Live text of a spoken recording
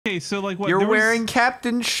Okay, so like what? You're wearing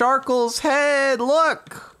Captain Sharkle's head.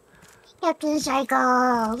 Look. Captain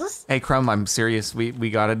Sharkles. Hey, Crumb, I'm serious. We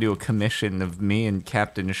gotta do a commission of me and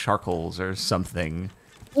Captain Sharkles or something.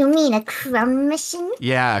 You mean a crumb mission?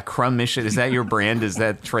 Yeah, Crumb mission. Is that your brand? Is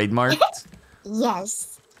that trademarked?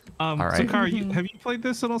 Yes. All right. So, Car, have you played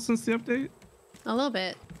this at all since the update? A little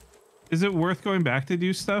bit. Is it worth going back to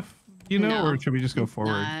do stuff, you know, No, or should we just go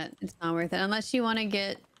forward? It's not worth it unless you want to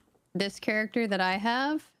get this character that I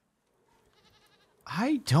have.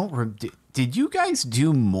 I don't. Did you guys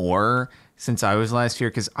do more since I was last here?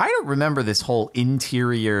 Because I don't remember this whole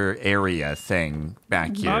interior area thing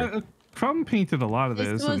back here. Crumb painted a lot of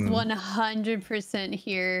this. This was 100%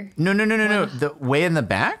 here. No. The way in the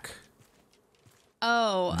back.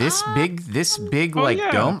 Oh, this big like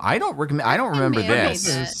dome. I don't remember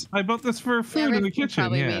this. I bought this for food in the kitchen.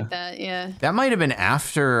 Probably made that. Yeah. That might have been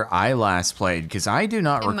after I last played because I do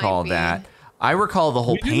not recall that. I recall the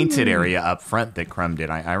whole painted area up front that Crumb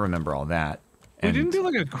did. I remember all that. We didn't do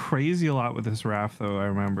like a crazy a lot with this raft though. I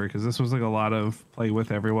remember because this was like a lot of play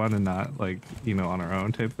with everyone and not like on our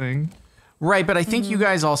own type thing. Right, but I think you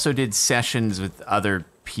guys also did sessions with other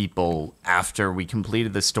people after we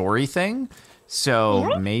completed the story thing.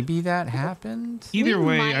 So maybe that happened. Either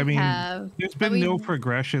way, I mean, there's been no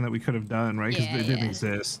progression that we could have done, right? Because it didn't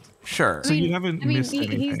exist. Sure. So you haven't missed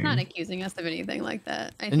anything. He's not accusing us of anything like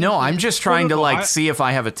that. No, I'm just trying to like see if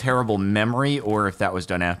I have a terrible memory or if that was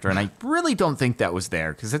done after. And I really don't think that was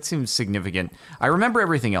there because that seems significant. I remember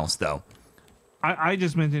everything else though. I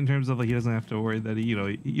just meant in terms of like he doesn't have to worry that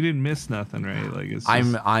you didn't miss nothing, right? Like it's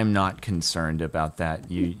I'm not concerned about that.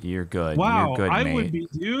 You're good. Wow, you're good, I mate. would be,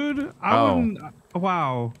 dude. I wouldn't.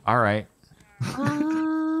 Wow. All right.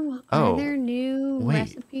 Are there new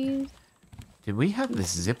recipes? Did we have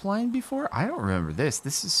this zip line before? I don't remember this.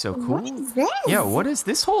 This is so cool. What is this? Yeah, what is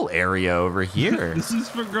this whole area over here? This is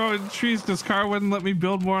for growing trees because Car wouldn't let me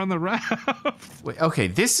build more on the raft. Wait, okay,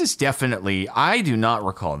 this is definitely... I do not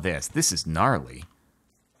recall this. This is gnarly.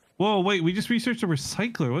 Whoa, wait, we just researched a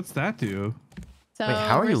recycler. What's that do? So wait,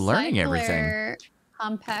 how are you learning everything?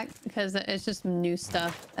 Compact, because it's just new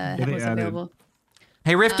stuff that was available.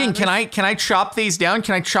 Hey, Rifkin, can I chop these down?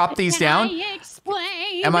 Can I chop these down? Can I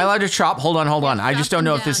explain? Am I allowed to chop? Hold on. I just don't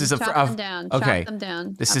know if this is a... Okay,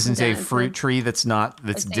 this isn't a fruit tree that's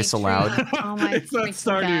disallowed. Oh my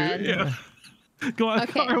God. Yeah. Go on,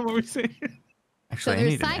 Car, what were we saying? Actually, so I the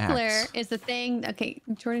need an axe. recycler is the thing... Okay,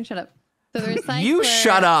 Jordan, shut up. So the recycler... You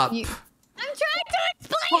shut up! I'm trying to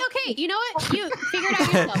explain. Okay, you know what? You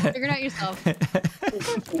figure it out yourself.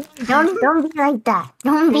 Don't be like that.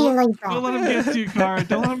 Don't be like that. Don't let him get to you, Car.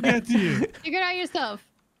 Don't let him get to you. Figure it out yourself.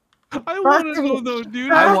 I want to know though,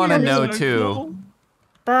 dude. I want to know too.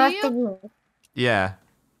 Do you? Yeah.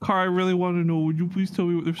 Car, I really want to know. Would you please tell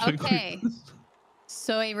me what the recycler is?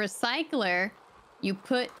 So a recycler, you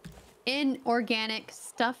put in organic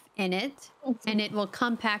stuff in it, and it will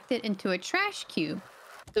compact it into a trash cube.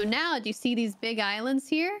 So now, do you see these big islands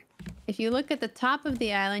here? If you look at the top of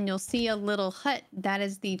the island, you'll see a little hut. That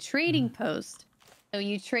is the trading post. So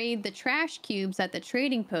you trade the trash cubes at the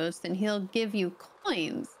trading post, and he'll give you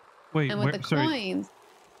coins. Wait, and with the coins...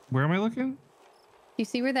 Where am I looking? Do you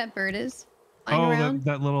see where that bird is? Oh,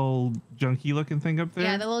 that little junky looking thing up there?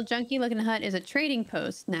 Yeah, the little junky looking hut is a trading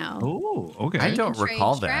post now. Oh, okay. I don't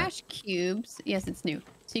recall that. Trash cubes. Yes, it's new.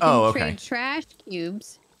 So you can trade trash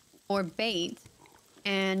cubes or bait.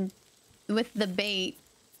 And with the bait,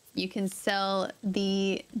 you can sell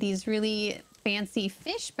these really fancy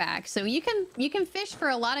fish back. So you can fish for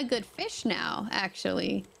a lot of good fish now,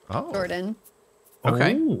 actually. Oh. Jordan.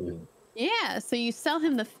 Okay. Oh. Yeah, so you sell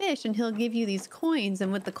him the fish and he'll give you these coins,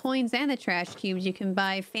 and with the coins and the trash cubes, you can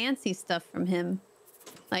buy fancy stuff from him.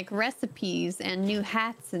 Like recipes and new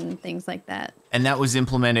hats and things like that. And that was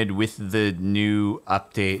implemented with the new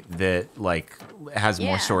update that like has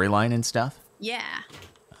more storyline and stuff? Yeah.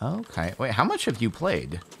 Okay. Wait, how much have you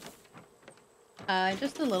played?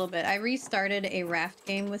 Just a little bit. I restarted a Raft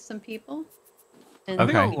game with some people. And I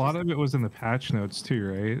think a lot of it was in the patch notes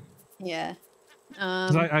too, right? Yeah.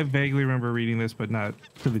 I vaguely remember reading this, but not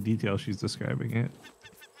to the detail she's describing it.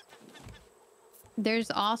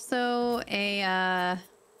 There's also a...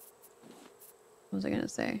 what was I going to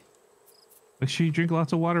say? Make sure you drink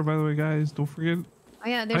lots of water, by the way, guys. Don't forget. Oh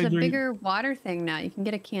yeah, there's a bigger water thing now. You can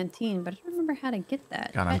get a canteen, but I don't remember how to get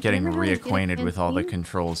that. God, I'm getting reacquainted with all the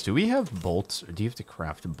controls. Do we have bolts, or do you have to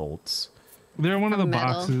craft bolts? They're in one of the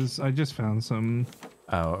boxes. I just found some.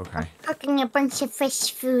 Oh, okay. I'm cooking a bunch of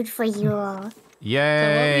fish food for you all.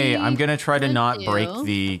 Yay! I'm gonna try to not break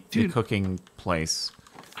the cooking place.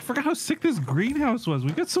 forgot how sick this greenhouse was.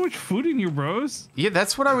 We got so much food in here, bros. Yeah,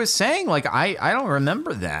 that's what I was saying. Like, I don't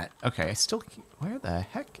remember that. Okay, I still can't. Where the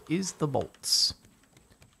heck is the bolts?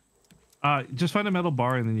 Just find a metal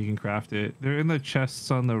bar and then you can craft it. They're in the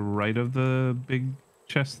chests on the right of the big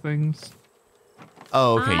chest things.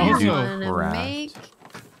 Oh, okay, you do wanna craft. make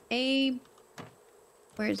a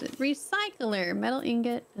where is it? Recycler, metal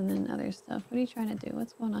ingot, and then other stuff. What are you trying to do?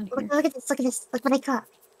 What's going on here? Look at this. Look at this. Look what I caught.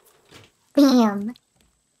 Bam.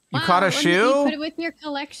 You caught a look, shoe? You put it with your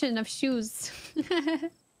collection of shoes.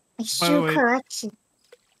 A shoe way- collection.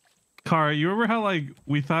 Kara, you remember how like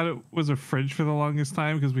we thought it was a fridge for the longest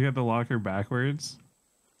time because we had the locker backwards?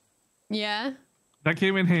 Yeah. That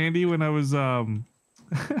came in handy when I was I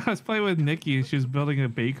was playing with Nikki and she was building a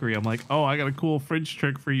bakery. I'm like, oh, I got a cool fridge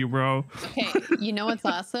trick for you, bro. Okay, you know what's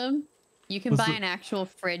awesome? You can What's buy the- an actual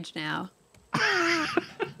fridge now.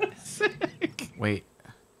 Sick. Wait.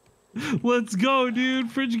 Let's go, dude.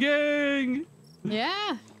 Fridge gang.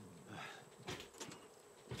 Yeah.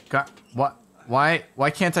 God, what? Why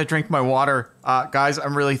can't I drink my water? Guys,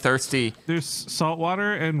 I'm really thirsty. There's salt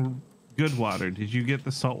water and good water. Did you get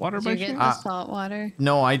the salt water Did by you get chance? the salt water?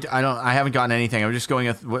 No, I don't. I haven't gotten anything. I'm just going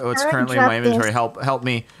with what's I currently in my dropped inventory. this. Help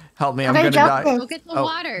me. I'm I gonna dropped die. this. Go get the Oh.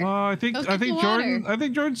 water. I think Go get the Jordan. water. I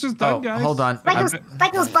think Jordan's just done, Oh, guys. hold on. Michael's, I'm-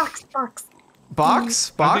 Michael's box.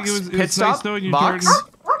 Box? I think it was Pit nice stop? knowing you, Box?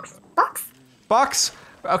 Jordan. Box. Box?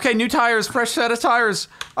 Okay, new tires. Fresh set of tires.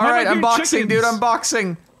 All How right, about I'm your boxing, dude. chickens? I'm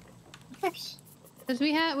boxing. Because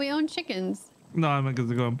we own chickens. No, I'm going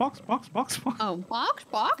to go in box. Oh, box.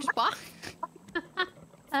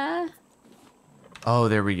 Oh,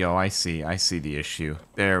 there we go. I see the issue.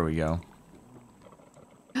 There we go.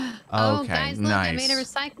 Oh, Okay, guys, look, I made a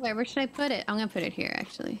nice. recycler. Where should I put it? I'm gonna put it here,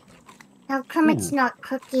 actually. How come it's Ooh. not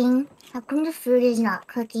cooking? How come the food is not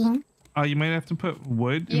cooking? You might have to put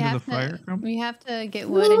wood You into the have fire. to. Crumb. You have to get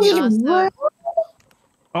wood, and you Need also. wood?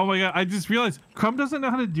 Oh my god! I just realized Crumb doesn't know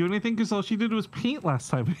how to do anything because all she did was paint last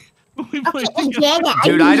time. we Okay, played I together. get it.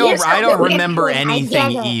 Dude, I I knew don't something was remember good. I anything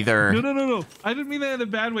get it. No, either. no. I didn't mean that in a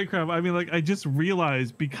bad way, Crumb. I mean, like, I just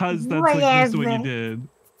realized because that's like most of what you Whatever. did.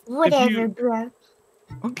 Whatever, bro.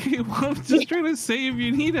 Okay, well, I'm just trying to say if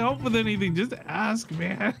you need help with anything, just ask,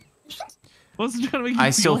 man. I wasn't trying to make you I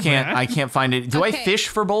still feel can't. bad. I can't find it. Do I Okay. fish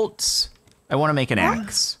for bolts? I want to make an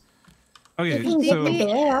axe. Okay, You can so get the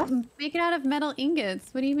bear. Make it out of metal ingots.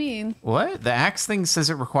 What do you mean? What? The axe thing says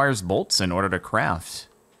it requires bolts in order to craft.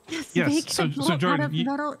 yes, Make so a bolt Jordan, out of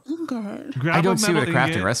metal ingot. grab I a don't see what a metal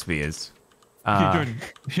crafting ingot. recipe is. Okay, Jordan,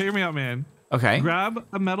 hear me out, man. Okay. Grab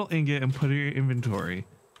a metal ingot and put it in your inventory.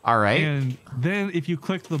 All right. And then if you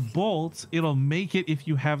click the bolts, it'll make it if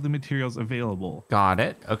you have the materials available. Got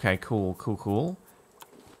it. Okay, cool.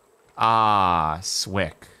 Ah,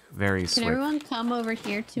 Swick. Very Can swick. everyone come over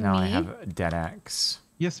here to Now me? I have a dead axe.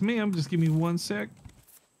 Yes, ma'am. Just give me 1 sec.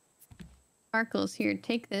 Sparkles here.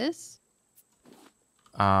 Take this.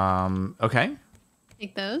 Okay.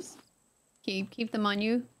 Take those. Keep them on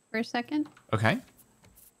you for a second. Okay.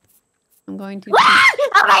 I'm going to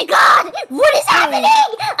Oh my god! What is happening?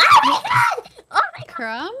 Oh my god! Oh my god!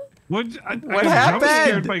 Crumb. What What I happened? was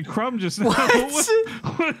scared by Crumb just now. What?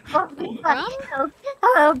 Oh my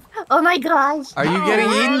god! Oh my gosh! Are you getting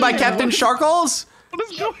eaten by Captain Sharkles?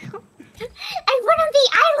 What is going on? I went on the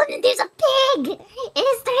island and there's a pig!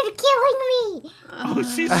 It started killing me! Oh,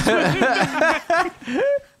 she's swimming back.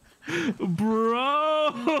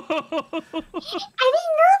 Bro. I didn't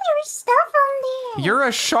know there was stuff on there! You're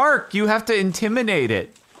a shark. You have to intimidate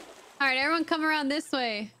it. All right, everyone, come around this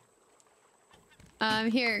way.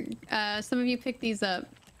 Here. Some of you pick these up.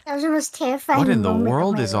 That was the most terrifying What in the moment of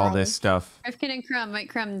world my is all life. this stuff? Rifkin and Crumb. Wait,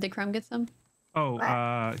 Crumb. Did Crumb get some? Oh,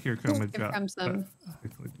 here, Crumb. I Give got. Crumb some. I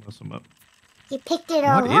clicked most of them up. You picked it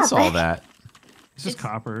all What up. is all that? It's just It's-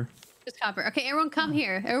 copper. Just copper. Okay, everyone, come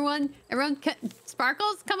here. Everyone,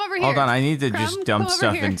 Sparkles, come over here. Hold on, I need to Crumb, just dump come over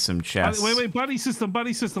stuff here. in some chests. Wait, buddy system.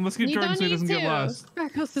 Let's get You Jordan don't so he need doesn't to. get lost.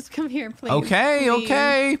 Sparkles, just come here, please. Okay, Please.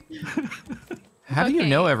 okay. How do you Okay,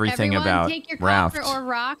 know everything everyone about take your Raft? copper or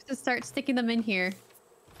rocks and start sticking them in here.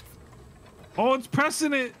 Oh, it's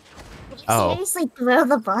pressing it. Did you Oh. seriously throw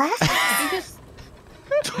the bus? You just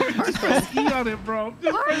Just press E on it, bro.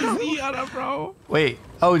 Just press E on it, bro. Wait.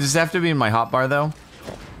 Oh, does it have to be in my hotbar though?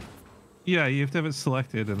 Yeah, you have to have it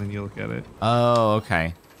selected and then you look at it. Oh,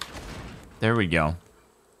 okay. There we go.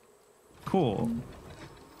 Cool.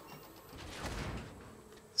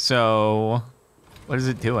 So, what is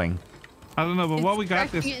it doing? I don't know, but while we got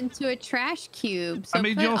crushing this, it into a trash cube. So I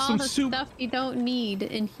made put y'all all some the soup. stuff you don't need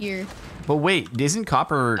in here. But wait, isn't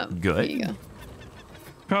copper Oh, good? There you go.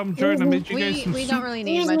 come, Jordan. I made you guys We some don't soup. really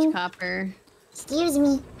need Excuse much me. copper. Excuse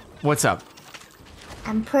me. What's up?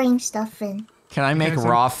 I'm putting stuff in. Can I make guys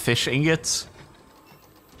raw fish ingots?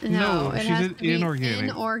 No, No, it she has did to be inorganic.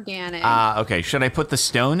 inorganic. Okay. Should I put the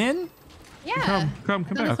stone in? Yeah. Come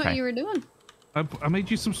That's back. what Okay. you were doing. I made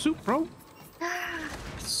you some soup, bro.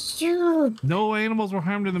 Shoot. No animals were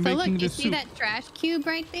harmed in the So making look, of you this see soup. that trash cube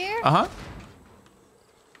right there? Uh-huh.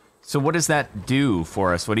 So what does that do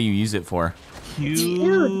for us? What do you use it for? Cube.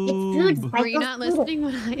 Dude, it's food. Were you Michael, not eat it. listening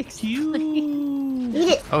when I explained? Cube. Eat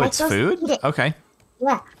it. Oh, it's Michael, food? Eat it. Okay.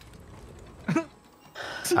 Yeah.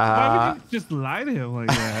 Why would you just lie to him like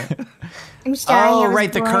that? I'm sorry. I Oh, was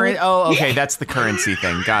right, the bored. current. Oh, okay, that's the currency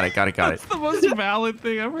thing. Got it. That's the most valid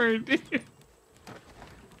thing I've heard.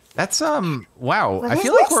 That's wow. What I is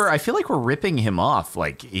feel like this? we're ripping him off.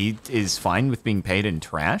 Like he is fine with being paid in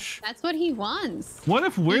trash. That's what he wants. What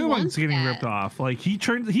if we're He the ones wants getting that. ripped off? Like he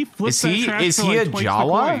flips Is that he trash is for he like a twice the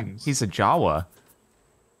Jawa? coins. He's a Jawa.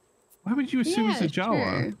 Why would you assume Yeah, he's a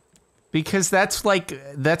Jawa? sure. Because that's what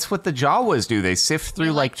the Jawas do. They sift through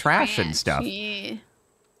You like trash and stuff. yeah.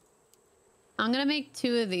 I'm gonna make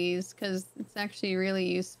 2 of these because it's actually really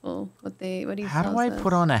useful. What he How sells do I us.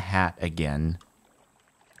 put on a hat again?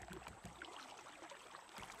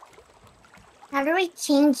 How do I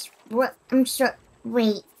change what? I'm sure.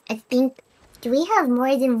 Wait, I think. Do we have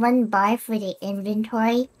more than one bar for the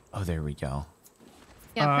inventory? Oh, there we go.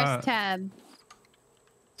 Yeah, press tab.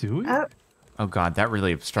 Do we? Oh God, that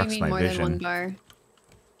really You obstructs need my more than vision. one bar.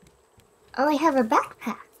 Oh, I have a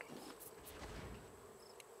backpack.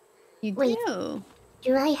 You Wait. do.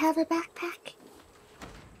 Do I have a backpack?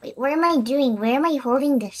 Wait, what am I doing? Where am I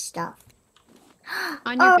holding this stuff?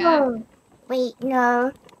 On your back. Oh, wait,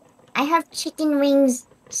 no. I have chicken wings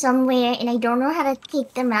somewhere and I don't know how to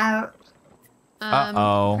take them out.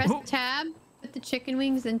 Uh-oh. Press tab. Put the chicken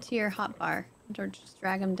wings into your hotbar, or just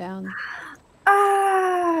drag them down.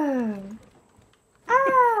 Oh.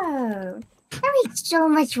 Oh. That makes so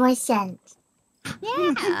much more sense.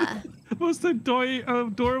 Yeah. Most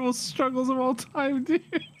adorable struggles of all time, dude.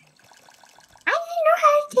 I didn't know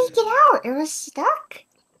how to take it out. It was stuck.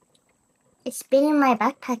 It's been in my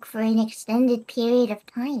backpack for an extended period of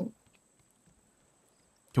time.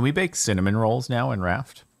 Can we bake cinnamon rolls now in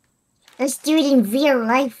Raft? Let's do it in real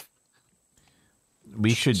life.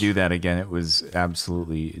 We should do that again. It was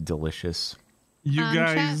absolutely delicious. You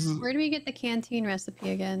guys, Chat, where do we get the canteen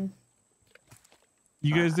recipe again?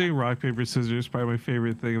 you guys doing rock paper scissors? Probably my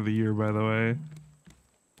favorite thing of the year, by the way.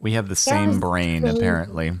 We have the same was brain, crazy.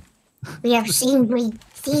 apparently. We have same brain.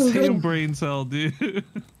 Same Same brain. brain cell, dude.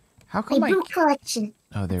 How My come I? boot collection.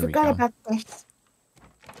 Oh, there we Forgot go. about this.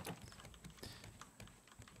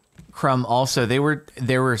 Crumb. Also, they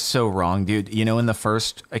were so wrong, dude. You know, in the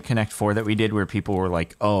first Connect 4 that we did, where people were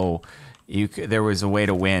like, "Oh, there was a way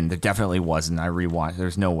to win." There definitely wasn't. I rewatched.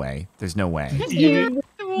 There's no way. There's no way.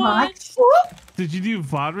 What? Did you do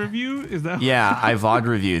VOD review? Is that? Yeah, I VOD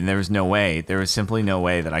reviewed, and there was no way. There was simply no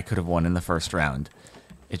way that I could have won in the first round.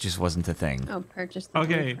 It just wasn't a thing. Oh, purchase the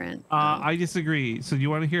Okay. blueprint. I disagree. So you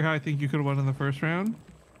want to hear how I think you could have won in the first round?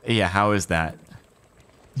 Yeah, how is that?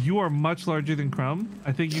 You are much larger than Crumb.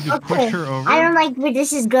 I think you could Okay. push her over. I don't like where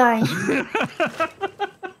this is going.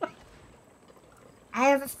 I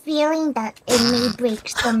have a feeling that it may break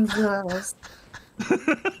some rules.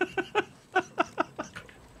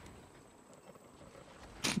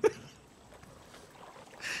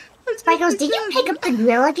 Sparkles, did you pick up the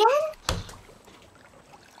grill again?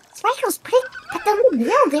 Sparkles, put the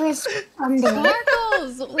grill. There is on there.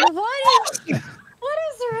 Sparkles, what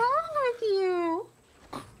is wrong with you?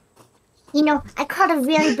 You know, I caught a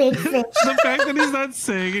really big fish. The fact that he's not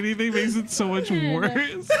saying anything makes it so much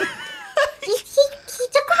worse. He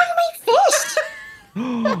took one of my fish.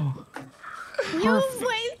 You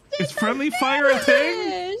wasted Is the friendly fire a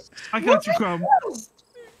thing? fish. I got you, Crumb. Oh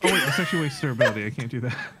wait, it's actually waste durability. I can't do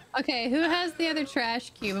that. Okay, who has the other trash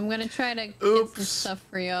cube? I'm gonna try to get some Oops. stuff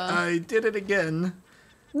for y'all. I did it again.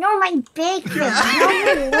 No, my big fish. No,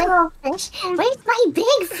 my little fish. Where's my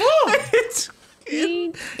big fish?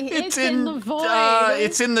 It's in the void.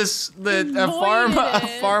 It's in the Voided.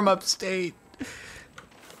 farm upstate.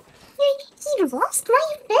 He lost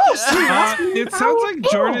my fish. He lost my It sounds like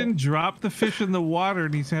fish. Jordan dropped the fish in the water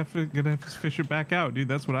and he's gonna have to fish it back out, dude.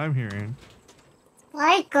 That's what I'm hearing.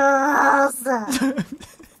 Michaels.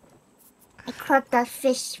 I caught that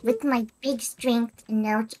fish with my big strength, and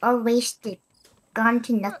now it's all wasted. Gone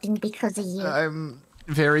to nothing because of you. I'm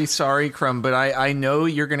very sorry, Crumb, but I know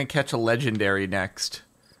you're gonna catch a legendary next.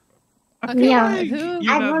 I Okay, feel No. like who-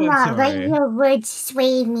 you're I not will that not let sorry. your words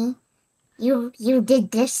sway me. You did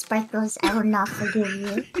this, Sparkles. I will not forgive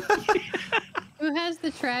you. Who has the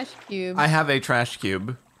trash cube? I have a trash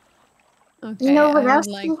cube. Okay, You know what I else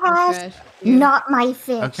would like he the has? trash cube. Not my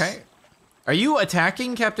fish. Okay. Are you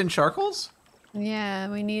attacking Captain Sharkles? Yeah,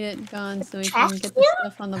 we need it gone so we Trash can get the cube?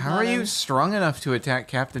 stuff on the How bottom. are you strong enough to attack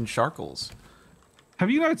Captain Sharkles? Have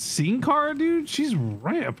you not seen Kara, dude? She's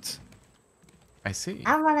ripped. I see.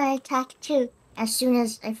 I want to attack too. As soon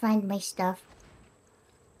as I find my stuff.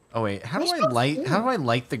 Oh wait, how do Where's I my light? food? How do I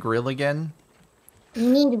light the grill again? You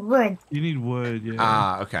need wood. You need wood, yeah.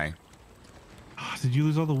 Ah, okay. Oh, did you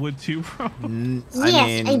lose all the wood too, bro? I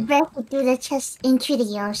Yes, I mean, bet you threw the chest into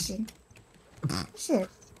the ocean. Shit.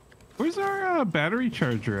 Where's our battery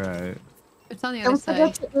charger at? It's on the other Don't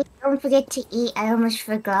forget side. to eat. Don't forget to eat. I almost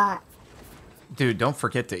forgot. dude, don't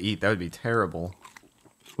forget to eat. That would be terrible.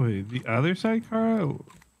 Wait, the other side, Kara?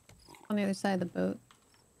 On the other side of the boat.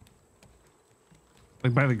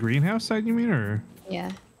 Like by the greenhouse side, you mean, or?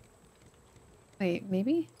 Yeah. Wait,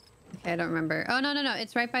 maybe? Okay, I don't remember. Oh, no, no, no.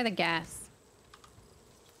 It's right by the gas.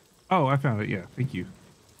 Oh, I found it. Yeah, thank you.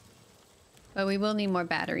 But we will need more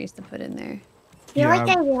batteries to put in there. I feel like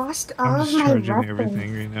I'm- I lost all I'm of just my charging weapons.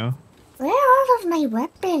 everything right now. Where are all of my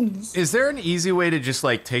weapons? Is there an easy way to just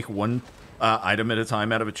like take one item at a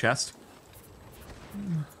time out of a chest?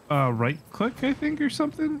 Right click, I think, or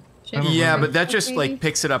something. I don't Yeah, remember. but that just Maybe? like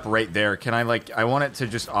picks it up right there. Can I like? I want it to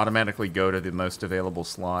just automatically go to the most available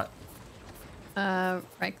slot. Right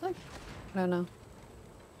click? I don't know.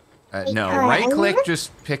 No, Alright, right are click you-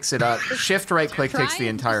 just picks it up. Shift right click takes the Try-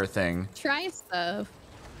 entire thing. Try stuff.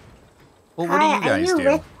 Well, what do you Hi, guys are you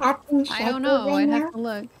do? with Captain I don't Shepherd know. right I'd now? have to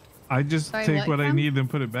look. I just Sorry, take what, what I Cam? need and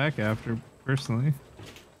put it back after, personally.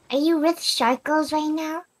 Are you with Sharkles right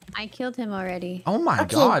now? I killed him already. Oh my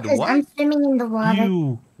Okay, god, 'cause what? I'm swimming in the water.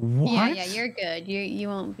 You what? Yeah, yeah, you're good. You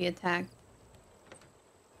won't be attacked.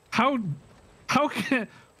 How can?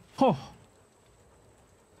 Oh,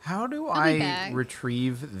 How do be I back.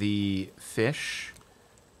 retrieve the fish?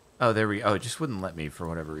 Oh, there we go. Oh, it just wouldn't let me for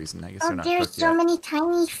whatever reason. I guess Oh, they're not there's cooked so yet. many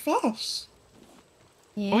tiny fish.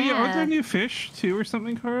 Yeah. oh yeah, aren't there new fish too or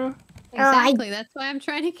something, Kara? Exactly. That's why I'm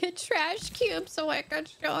trying to get trash cubes so I can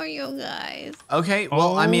show you guys. Okay,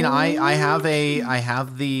 well, I mean, Oh. I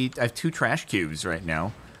have 2 trash cubes right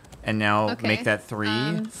now, and now Okay, make that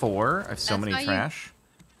 3, 4. I have so that's many why you- trash.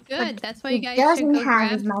 Good. That's why you it guys should doesn't go grab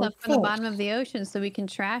have my stuff from the fish. bottom of the ocean so we can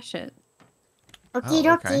trash it. Okie Oh,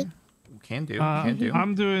 dokie. okay. Can do. Can do.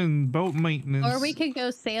 I'm doing boat maintenance. Or we could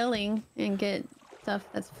go sailing and get stuff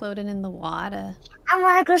that's floating in the water. I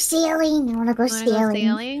wanna go sailing. I wanna go Wanna go sailing.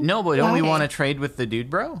 sailing? No, but don't we Okay. want to trade with the dude,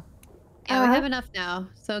 bro? Yeah, we Uh-huh. have enough now.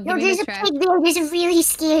 So give No, me there's the a trash. pig there. There's a really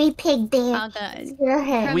scary pig there. I'll die. It's gonna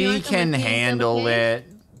hurt. Come- you We want to can lift me into the handle cave? it.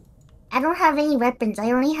 I don't have any weapons.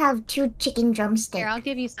 I only have 2 chicken drumsticks. Here, I'll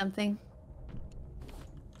give you something.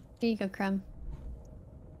 Here you go, Crumb.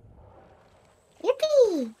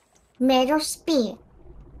 Yippee! Metal spear.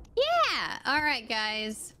 Yeah. All right,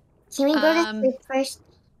 guys. Can we go to Um, sleep first?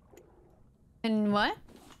 And what?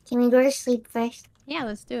 Can we go to sleep first? Yeah,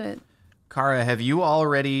 let's do it. Kara, have you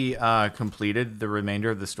already completed the remainder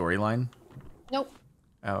of the storyline? Nope.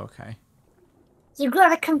 Oh, okay. You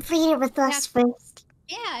gotta complete it with us first.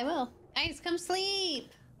 Yeah, I will. Guys, come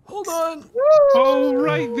sleep. Hold on. Oh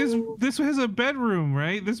right, this has a bedroom,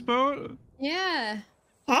 right? This boat. Yeah.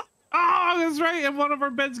 Oh, that's right. And one of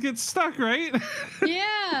our beds gets stuck, right?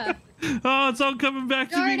 Yeah. Oh, it's all coming back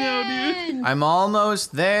to me now, dude. Jordan! I'm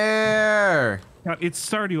almost there. God, it's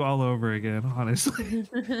Stardew all over again, honestly.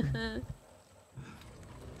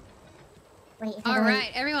 Wait, All hold on. right,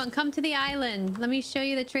 everyone, come to the island. Let me show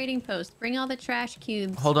you the trading post. Bring all the trash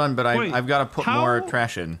cubes. Hold on, but Wait, I've got to put how- more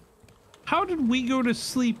trash in. How did we go to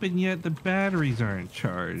sleep and yet the batteries aren't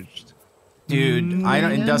charged? Dude, I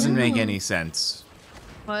don't. It don't doesn't make know. any sense.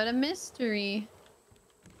 What a mystery.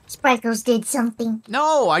 Sparkles did something.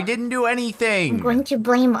 No, I didn't do I'm anything. going to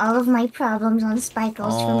blame all of my problems on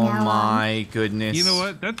Sparkles Oh from now on. my goodness. You know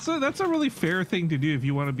what? That's a really fair thing to do if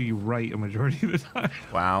you want to be right a majority of the time.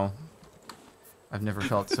 Wow. I've never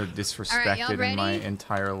felt so disrespected in my ready?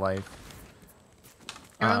 entire life.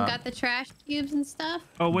 Everyone got the trash cubes and stuff?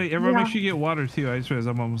 Oh wait, everyone Yeah. make sure you get water too. I just realized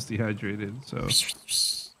I'm almost dehydrated. So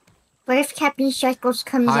What if Captain Sparkles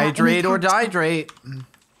comes out? and Hydrate or attacks us? dihydrate.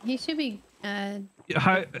 He should be yeah,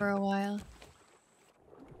 hi. for a while.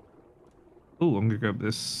 Oh, I'm gonna grab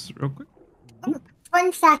this real quick.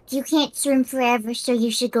 Fun fact, you can't swim forever, so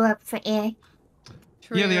you should go up for air.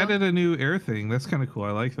 True. Yeah, they added a new air thing. That's kind of cool.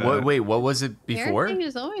 I like that. What, wait, what was it before? Everything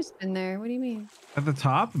has always been there. What do you mean? At the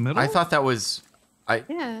top, middle. I thought that was.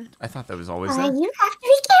 Yeah. I thought that was always You there. have to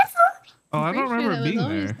be careful. Oh, I I'm don't pretty sure remember that it being was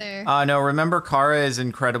always there. there. No, remember Kara is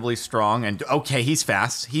incredibly strong and okay, he's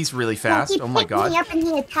fast. He's really fast. He Oh my picked me god. up and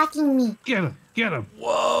he attacking me. Get him! Get him!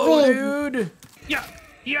 Whoa, Wait. dude. Yeah!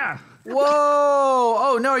 Yeah! Whoa!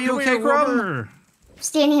 Oh no, are you Come okay, here, Crumb? rubber. I'm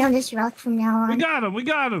standing on this rock from now We on. got him. We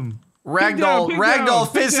got him. Ragdoll, Pig ragdoll down,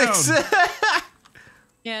 pig physics. down.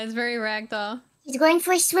 Yeah, it's very ragdoll. He's going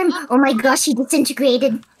for a swim. Oh my gosh, he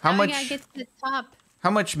disintegrated. How Now we gotta much? get to the top. How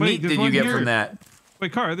much Wait, meat there's did you one get here. from that?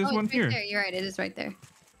 Wait, Car, there's Oh, one it's right here. there. You're right. It is right there.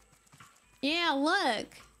 Yeah, look.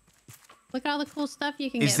 Look at all the cool stuff you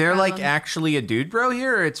can get. Is there from like them. actually a dude bro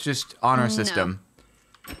here, or it's just honor No. system?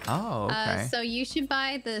 Oh, okay. So you should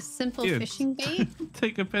buy the simple Dude. fishing bait.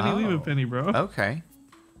 Take a penny, leave Oh. a penny, bro. Okay.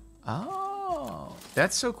 Oh,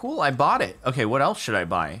 that's so cool. I bought it. Okay, what else should I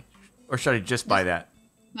buy? Or should I just buy that?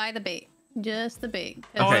 Buy the bait. Just the bait.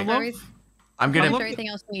 Oh, I Okay. love- I'm I gonna. love- Everything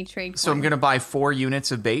else we need trade. So I'm coin. gonna buy 4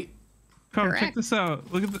 units of bait. Crumb, check Correct. this out.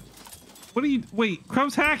 Look at the. What are you? Wait,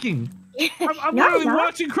 Crumb's hacking. I'm No, literally I'm not.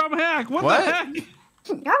 watching Crumb hack. What What? the heck?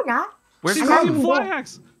 No, I'm not. Where's She's Crumb? using Crumb? fly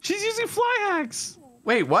hacks. She's using fly hacks.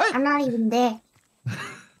 Wait, what? I'm not even there.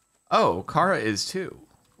 Oh, Kara is too.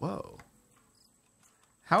 Whoa.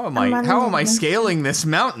 How am I'm I? on How the am I next- scaling this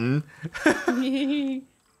mountain?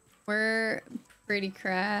 We're pretty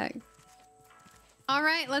cracked. All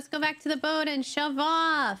right, let's go back to the boat and shove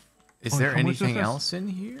off. Is Oh, there how much is anything this? else in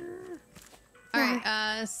here? All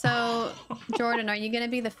right. So Jordan, are you gonna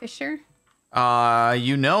be the fisher?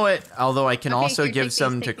 You know it. Although I can Okay, also here, give take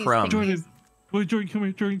some these, to take these, Crumb. take Jordan, wait, Jordan, come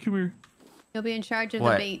here. Jordan, come here. You'll be in charge of the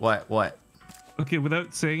What? bait. What? Okay,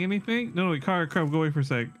 without saying anything. No, wait, Car, Crumb, go away for a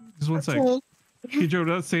sec. Just one sec. Okay. Okay,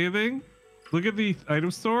 Jordan, without saying anything. Look at the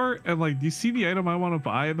item store and like, do you see the item I want to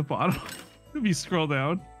buy at the bottom? If you scroll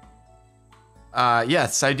down,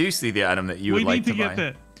 Yes, I do see the item that you we would like need to buy. get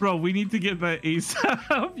that, bro. We need to get that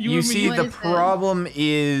ASAP. You and see, me. What the is it? problem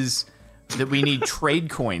is that we need trade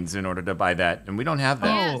coins in order to buy that, and we don't have that.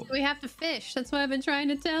 Yeah, Oh. so we have to fish. That's what I've been trying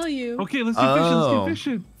to tell you. Okay, let's do fishing. Let's Oh. do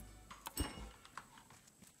fishing.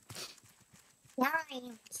 Now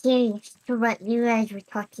I'm curious to what you guys were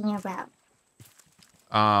talking about.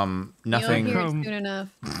 Nothing. You'll hear it Crumb. soon enough.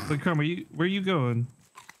 Wait, Crumb, where are you going?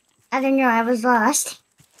 I don't know, I was lost.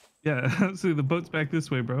 Yeah, so the boat's back this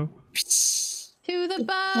way, bro. To the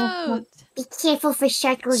boat. Be careful for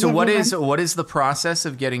sharks. So what is the process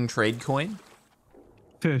of getting trade coin?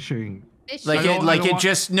 Fishing. Fish. Like I don't- it, I like don't it want-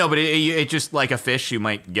 just no, but it just like a fish. You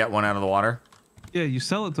might get one out of the water. Yeah, you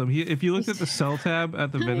sell it to him. If you looked at the sell tab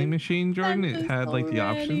at the vending machine, Jordan, I'm it so had like the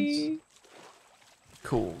options. ready.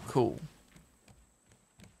 Cool.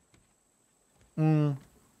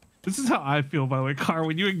 This is how I feel, by the way, Car.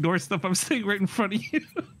 When you ignore stuff, I'm sitting right in front of you.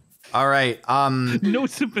 All right. No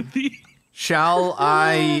sympathy. Shall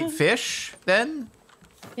I fish then?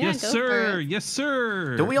 Yeah, Yes, go for sir. it. Yes,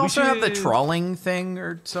 sir. Don't we also have the should- trawling thing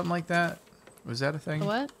or something like that? Was that a thing? The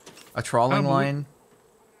what? A trawling Oh, line?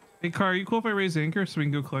 Hey, Car, are you cool if I raise anchor so we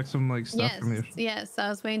can go collect some like stuff Yes, from you? yes. I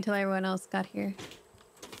was waiting until everyone else got here.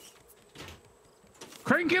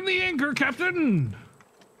 Crank in the anchor, Captain.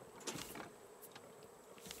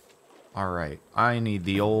 All right. I need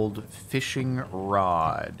the old fishing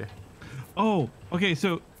rod. Oh, okay.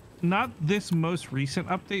 So, not this most recent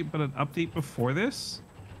update, but an update before this.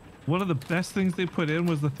 One of the best things they put in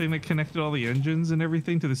was the thing that connected all the engines and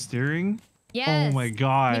everything to the steering. Yes. Oh my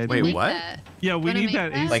god. Wait, Make what? that. Yeah, we Wanna need make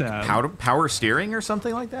that that? Like ASAP. power steering or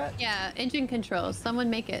something like that? Yeah, engine controls. Someone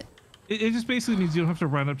make it. It just basically means you don't have to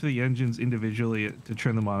run up to the engines individually to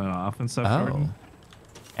turn them on and off and stuff. Oh. Jordan.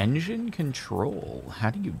 Engine control. How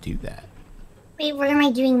do you do that? Wait, what am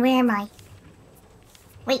I doing? Where am I?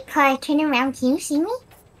 Wait, Car, turn around. Can you see me?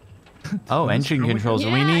 Oh, engine controls.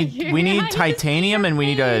 Yeah, we I need can see titanium your and we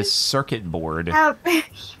need a face. circuit board. Oh,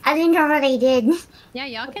 I didn't know what I did. Yeah,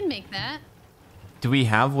 y'all can make that. Do we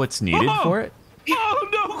have what's needed Oh! for it? Oh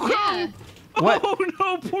no, Yeah. Crumb! What? Oh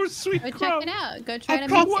no, poor sweet Go check Crumb. it out. Go try I to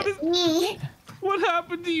pressed make it. E. What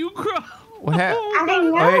happened to you, Crumb? What hap- I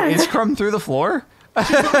don't know. Oh, wait, is Crumb through the floor?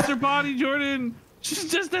 She lost her body, Jordan. She's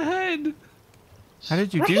just ahead. How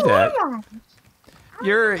did you What do are you that? on?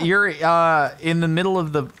 You're in the middle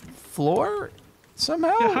of the floor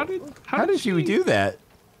somehow. Yeah, how did you she- do that?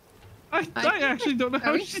 I actually don't know Are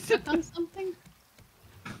how we she did stuck that. on something?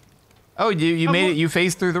 Oh, you Oh, made well- it. You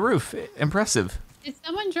phased through the roof. Impressive. Did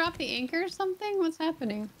someone drop the anchor or something? What's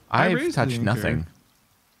happening? I I've raised the touched anchor. nothing.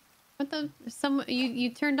 What the?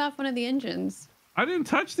 You turned off one of the engines. I didn't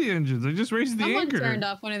touch the engines. I just raised the Someone anchor. turned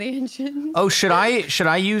off one of the engines. Oh, should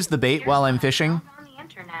I use the bait while I'm fishing? On the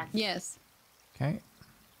internet. Yes. Okay.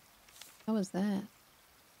 What was that?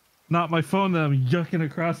 Not my phone that I'm yucking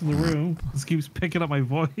across the room. This keeps picking up my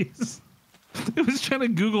voice. It was trying to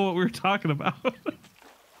Google what we were talking about.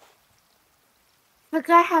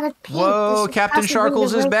 Forgot how to paint. Whoa, This is Captain possibly the Sharkles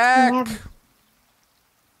is worst thing back. ever.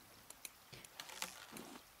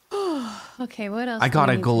 Okay, what else? I do got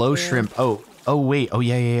we a need to glow do? shrimp. Oh, wait. Oh,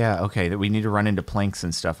 yeah. Okay, that we need to run into planks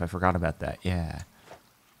and stuff. I forgot about that. Yeah.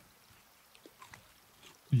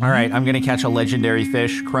 All right, I'm going to catch a legendary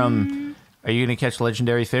fish. Crumb, are you going to catch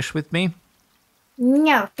legendary fish with me?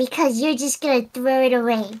 No, because you're just gonna throw it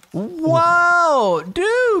away. Whoa,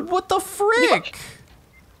 dude, what the frick?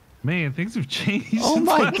 Man, things have changed. Oh since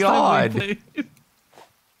my last time we God. played.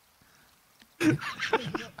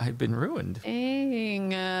 I've been ruined.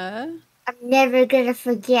 Dang. I'm never gonna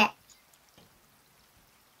forget.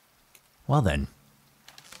 Well then.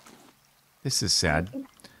 This is sad.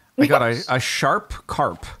 I got a sharp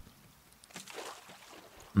carp.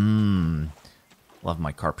 Love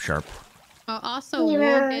my carp sharp. Oh, also,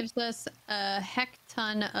 Yeah. wool gives us a heck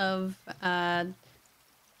ton of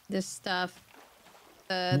this stuff.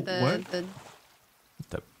 What? The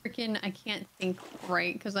The- freaking I can't think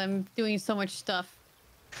right because I'm doing so much stuff.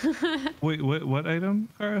 Wait, what item,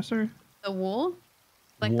 Kara, sir? The wool,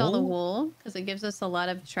 collect all the Wool? wool because it gives us a lot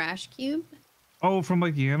of trash cube. Oh, from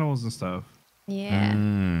like the animals and stuff. Yeah.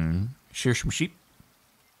 Shear some sheep.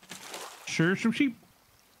 Sure, some sheep.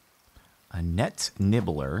 A net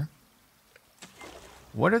nibbler.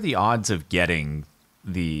 What are the odds of getting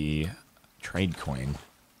the trade coin?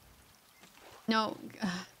 No.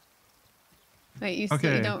 Wait, you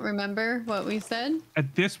Okay. you don't remember what we said?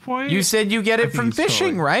 At this point, You said you get I it think from it's stolen.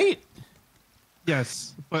 fishing, right?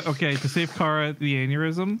 yes, but okay. To save Kara the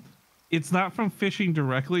aneurysm, it's not from fishing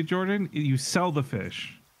directly, Jordan. You sell the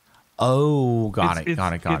fish. Oh, got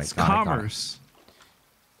It's it. commerce.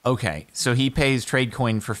 Okay, so he pays trade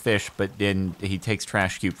coin for fish, but then he takes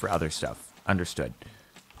trash cube for other stuff. Understood.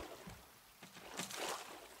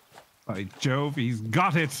 By Jove, he's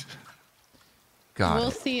got it. Got We'll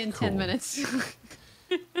it. see in 10 minutes.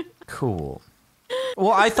 Cool.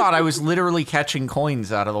 Well, I thought I was literally catching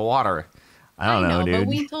coins out of the water. I don't know, dude. but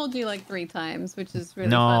we told you like 3 times, which is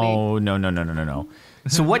really funny. No.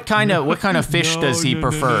 So what kind of fish does he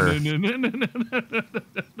prefer? No.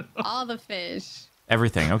 All the fish.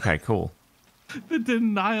 Everything. Okay, cool. The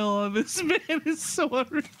denial on this man is so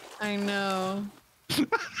unreal. I know.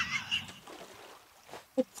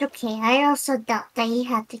 It's okay. I also thought that you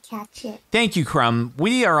had to catch it. Thank you, Crumb.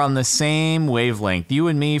 We are on the same wavelength. You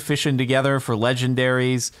and me fishing together for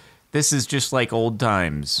legendaries. This is just like old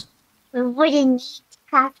times. We wouldn't need to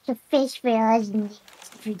have to fish for legendaries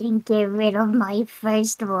if we didn't get rid of my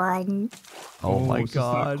first one. Oh my it's just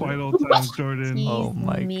not god. quite old times, Jordan. Oh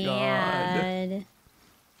my god. mad.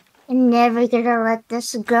 I'm never gonna let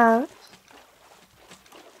this go.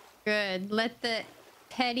 Good. Let the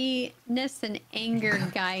pettiness and anger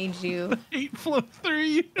guide you. Hate flow through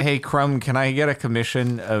you. Hey, Crumb, can I get a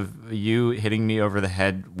commission of you hitting me over the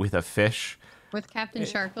head with a fish? With Captain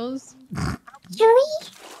Sharkles.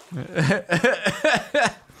 Actually,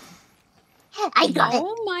 I got it.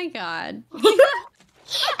 Oh my god.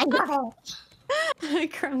 I got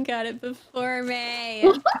it. Crumb got it before me.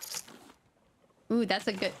 Ooh, that's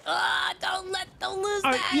a good. Don't lose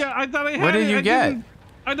that. Yeah, I thought I had it. What did you I get? didn't.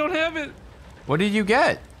 I don't have it. What did you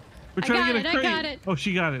get? We're I trying to got get a it, I crate. got it. Oh,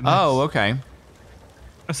 she got it. Oh, Nice. okay.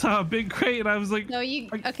 I saw a big crate and I was like, No,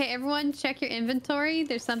 okay, everyone check your inventory.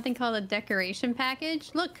 There's something called a decoration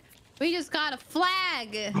package. Look, we just got a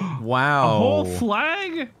flag. A Wow. a whole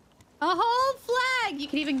flag? whole flag. You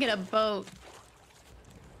can even get a boat.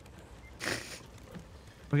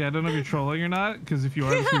 Okay, I don't know if you're trolling or not, because if you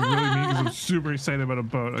are, this is really mean, because I'm super excited about a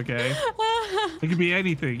boat, okay? It could be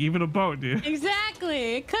anything, even a boat, dude.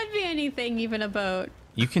 Exactly. It could be anything, even a boat.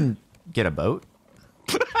 You can get a boat?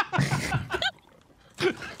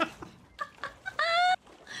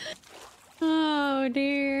 Oh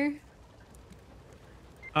dear.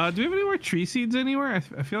 Do we have any more tree seeds anywhere?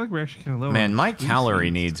 I feel like we're actually kind of low. Man, on my tree calorie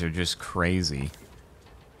seeds. needs are just crazy.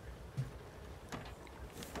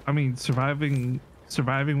 I mean, surviving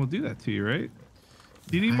will do that to you, right?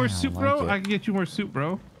 Do you need more I soup, don't bro? like it. I can get you more soup,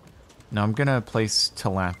 bro. No, I'm gonna place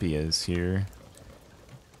tilapias here.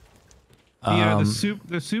 Yeah,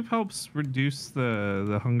 the soup helps reduce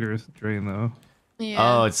the hunger drain, though. Yeah.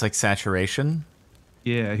 Oh, it's like saturation?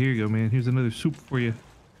 Yeah, here you go, man. Here's another soup for you,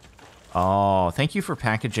 Oh, thank you for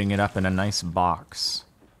packaging it up in a nice box.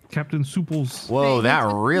 Captain Souples. Whoa, Wait, that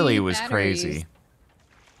what's with really the was batteries? crazy.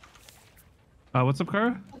 What's up,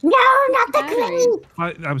 Kara? No, not the Batteries.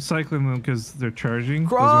 crate. I'm cycling them because they're charging.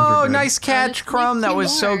 Those ones are Oh, dead. nice catch, let's Crumb. make That two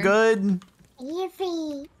was so more. good.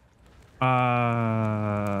 Easy.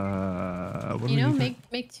 What do You we know, need to-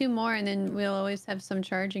 make 2 more, and then we'll always have some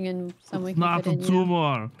charging and some we It's can not put a in. You know?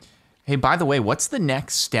 tumor. Hey, by the way, what's the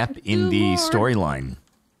next step in the more. storyline?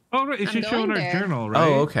 Oh, right. It's I'm just showing going our there. journal, right?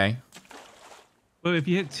 Oh, okay. But if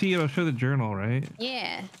you hit T, it'll show the journal, right?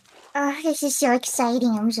 Yeah. Oh, this is so exciting.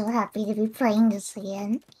 I'm so happy to be playing this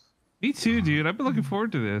again. Me too, dude. I've been looking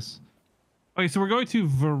forward to this. Okay, so we're going to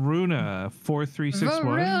Varuna 4361.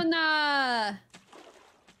 Varuna!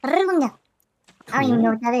 Runa. I don't even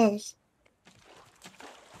know what that is.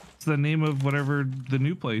 It's the name of whatever the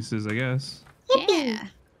new place is, I guess. Yeah.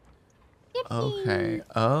 Okay.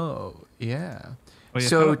 Oh, yeah. Oh, yeah,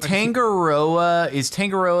 So I Tangaroa, is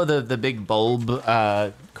Tangaroa the big bulb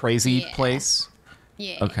crazy Yeah. place?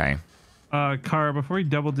 Yeah. Okay. Kara, before we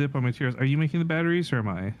double dip on materials, are you making the batteries or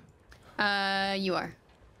am I? You are.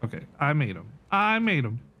 Okay, I made them. I made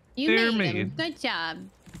them. You They're made made. them. Good job.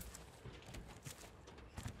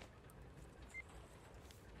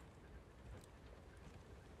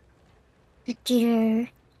 Computer.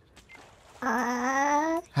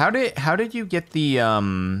 How did you get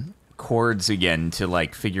the chords again to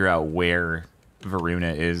like figure out where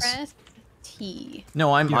Varuna is? Press T.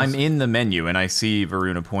 No, I'm Yes. in the menu and I see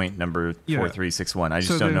Varuna point number Yeah. 4361. I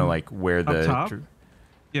just So don't know then like where up the top?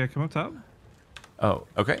 Yeah, come up top. Oh,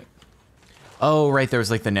 okay. Oh, right, there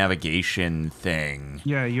was like the navigation thing.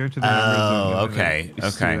 Yeah, you're to the Oh, number zone, okay, you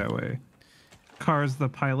see okay. that way. Kara's the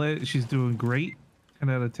pilot. She's doing great. 10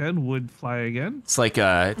 out of 10. Would fly again. It's like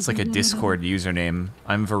a Discord username.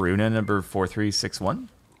 I'm Varuna number 4361.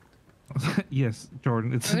 Yes,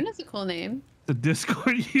 Jordan. It's Varuna's a cool name. the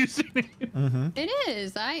Discord username. It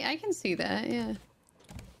is. I can see that. Yeah.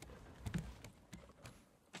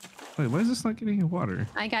 Wait, why is this not getting in water?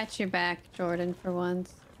 I got your back, Jordan, for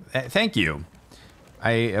once. Thank you.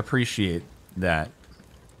 I appreciate that.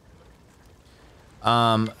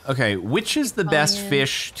 Okay, which is the best in.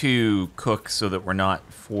 fish to cook so that we're not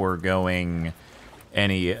foregoing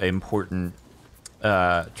any important trade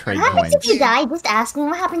What happens points? if you die? Just asking.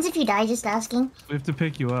 What happens if you die? Just asking. We have to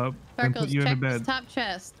pick you up and put Sparkles, you in a check this bed. top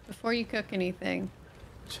chest before you cook anything.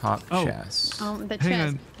 Top Oh. chest. The Hang chest.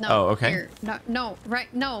 on. No, Oh, okay. Here. No,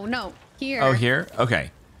 right. No, here. Oh, here?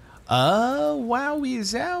 Okay. Wowie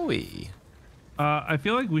zowie. I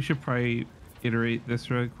feel like we should probably iterate this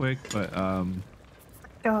real quick, but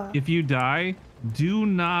Oh. if you die, do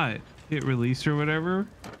not hit release or whatever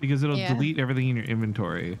because it'll Yeah. delete everything in your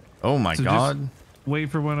inventory. Oh my So god. just wait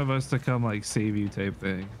for one of us to come like save you type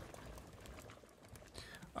thing.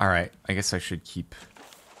 All right, I guess I should keep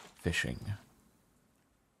fishing.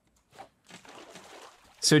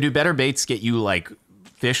 So do better baits get you like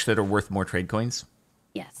fish that are worth more trade coins?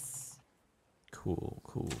 Yes. Cool.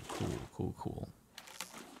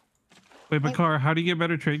 Wait, but Kara, how do you get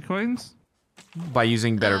better trade coins? By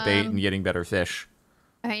using better bait and getting better fish.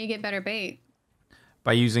 How you get better bait?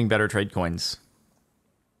 By using better trade coins.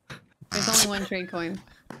 There's only one trade coin.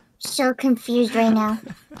 So confused right now.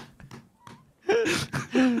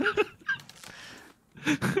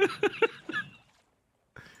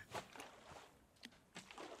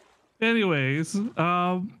 Anyways,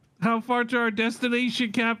 how far to our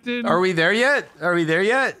destination, Captain? Are we there yet?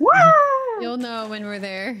 You'll know when we're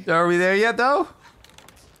there. Are we there yet though?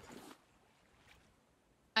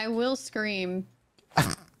 I will scream.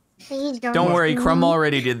 Please don't. Don't worry, scream. Crumb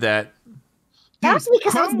already did that. That was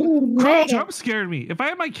because I was being murdered. Jump scared me. If I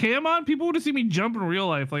had my cam on, people would have seen me jump in real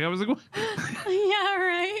life. Like I was like, what? Yeah,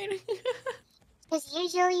 right. Because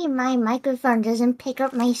usually my microphone doesn't pick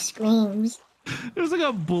up my screams. It was like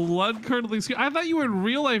a blood curdling scream. I thought you were in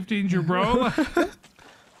real life danger, bro.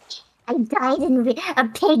 I died and a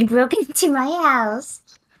pig broke into my house.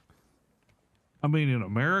 I mean, in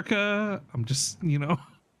America, I'm just, you know.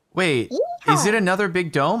 Wait, is it another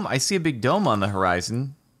big dome? I see a big dome on the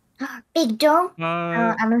horizon. Big dome?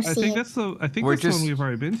 I don't see think it. that's the. I think We're that's the just- one we've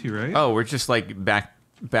already been to, right? Oh, we're just like back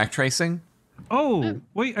tracing? Oh,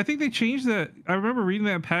 wait. I think they changed that. I remember reading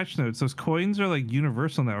that patch notes. Those coins are like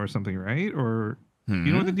universal now, or something, right? Or you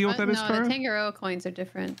know what the deal with that is, no, Kara? the Tangaroa coins are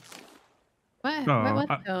different. What? Oh,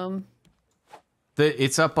 What dome?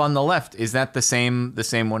 It's up on the left. Is that the same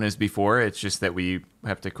one as before? It's just that we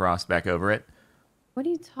have to cross back over it. What are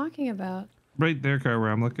you talking about? Right there, Kara,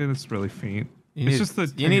 where I'm looking. It's really faint. You It's need, just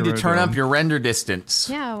the. you need to Tangaroa turn up dome. your render distance.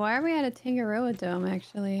 Yeah, why are we at a Tangaroa dome,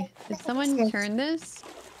 actually? Did someone turn this?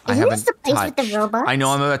 I Isn't this haven't the place with the touched. robots? I know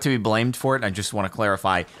I'm about to be blamed for it, and I just want to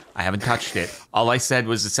clarify. I haven't touched it. All I said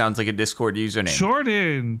was it sounds like a Discord username.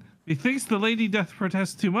 Jordan, he thinks the Lady Death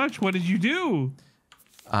protests too much. What did you do?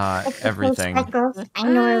 Everything. Speckles. I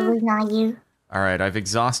know it was not you. All right, I've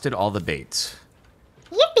exhausted all the baits.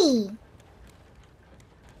 Yippee!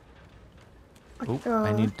 Oh,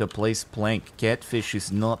 I need to place plank. Catfish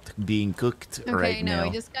is not being cooked Okay, right no, now. we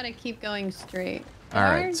just gotta keep going straight. All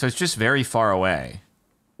right, so it's just very far away.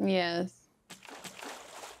 Yes.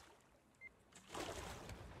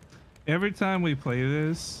 Every time we play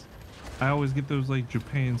this, I always get those like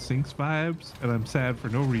Japan sinks vibes, and I'm sad for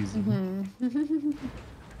no reason. We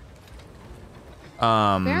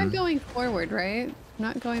are going forward, right?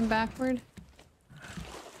 Not going backward.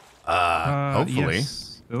 Hopefully.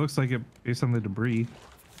 Yes. It looks like it based on the debris.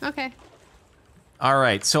 Okay. All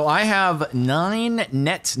right, so I have 9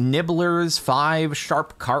 net nibblers, 5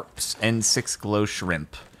 sharp carps, and 6 glow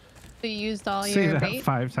shrimp. So you used all Say your that bait?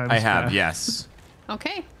 5 times. I have, fast. yes.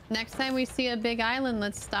 Okay. Next time we see a big island,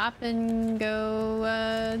 let's stop and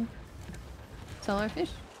go sell our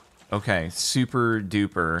fish. Okay, super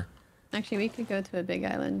duper. Actually, we could go to a big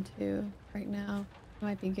island too right now.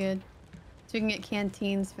 Might be good. So we can get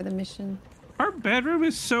canteens for the mission. Our bedroom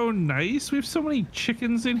is so nice. We have so many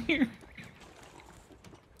chickens in here.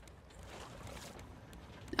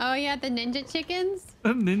 Oh yeah, the ninja chickens? The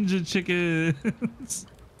ninja chickens.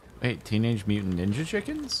 Wait, Teenage Mutant Ninja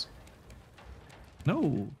Chickens?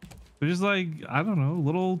 No. They're just like, I don't know,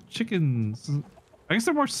 little chickens. I guess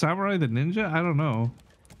they're more samurai than ninja. I don't know.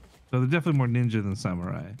 So they're definitely more ninja than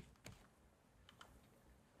samurai.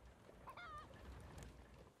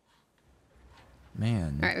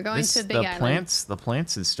 Man. All right, we're going to a big island. The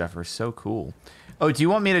plants and stuff are so cool. Oh, do you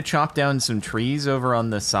want me to chop down some trees over on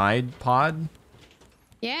the side pod?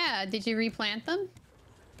 Yeah, did you replant them?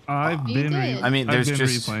 I've You been, did. I mean, I've there's been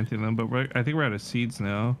just replanting them, but I think we're out of seeds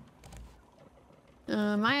now.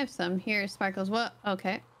 I have some here, Sparkles. What?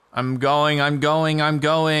 Okay. I'm going.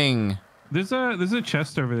 There's a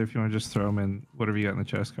chest over there if you want to just throw them in. Whatever you got in the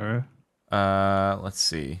chest, Kara. Let's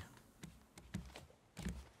see.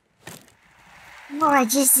 Oh, I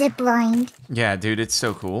just ziplined. Yeah, dude, it's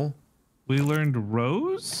so cool. We learned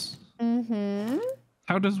rows? Mm-hmm.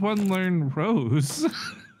 How does one learn rows?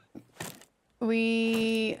 So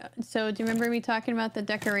do you remember me talking about the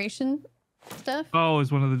decoration stuff? Oh,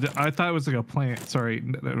 it's one of the. I thought it was like a plant. Sorry,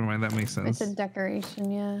 never mind. That makes sense. It's a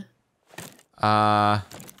decoration, yeah.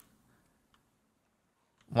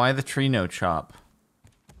 Why the tree no chop?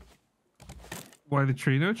 Why the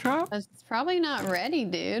tree no chop? It's probably not ready,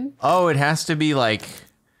 dude. Oh, it has to be like.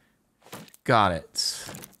 Got it.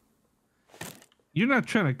 You're not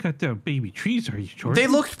trying to cut down baby trees, are you, Jordan? They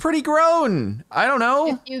looked pretty grown. I don't know.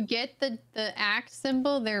 If you get the axe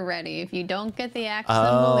symbol, they're ready. If you don't get the axe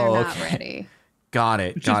symbol, they're not okay. ready. Got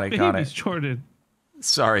it. It's Got just it. Got babies, it. Jordan.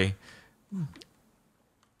 Sorry.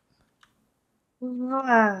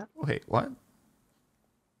 Whoa. Wait, what?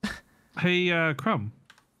 Hey, Crumb.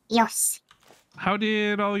 Yes. How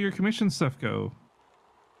did all your commission stuff go?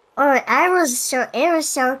 Oh, it was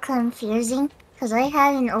so confusing because I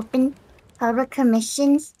hadn't opened public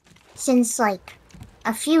commissions since like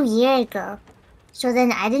a few years ago. So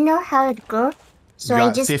then I didn't know how it'd go. So Got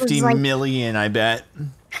I just 50 was like, million, I bet.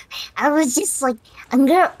 I was just like, I'm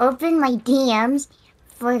gonna open my DMs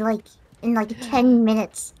for like in like 10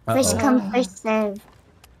 minutes. First come, first serve.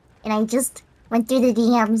 And I just went through the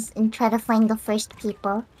DMs and tried to find the first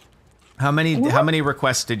people. How many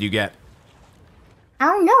requests did you get? I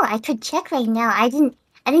don't know. I could check right now. I didn't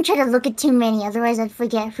try to look at too many, otherwise I'd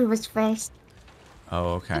forget who was first.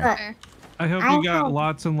 Oh, okay. But Fair. I hope I you got hope-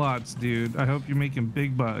 lots and lots, dude. I hope you're making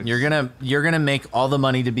big bucks. You're gonna make all the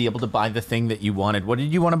money to be able to buy the thing that you wanted. What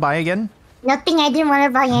did you want to buy again? nothing. I didn't want to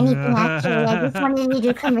buy anything actually. I just wanted to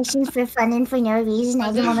do commissions for fun and for no reason. I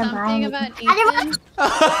Was didn't there want to buy something anything. about I didn't want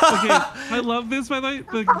Ethan? Okay, I love this, by the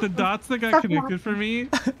way. The dots that got connected for me.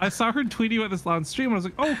 I saw her tweeting about this on stream. I was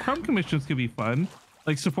like, oh, Crumb commissions could be fun.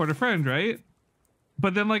 Like, support a friend, right?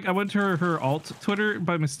 But then, like, I went to her alt Twitter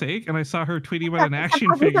by mistake, and I saw her tweeting about an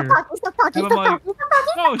action figure. And I'm like,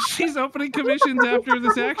 oh, she's opening commissions after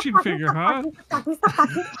this action figure, huh?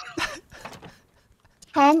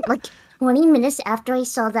 20 minutes after I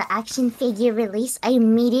saw the action figure release, I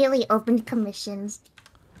immediately opened commissions.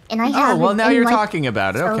 And I Oh, haven't well, now in, you're like, talking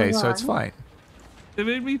about it. so Okay, so it's long. fine. It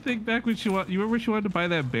made me think back when you remember she wanted to buy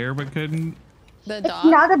that bear but couldn't? The It's dog?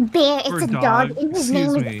 not a bear, it's Or a dog, dog, and his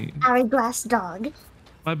name excuse is me. Hourglass Dog.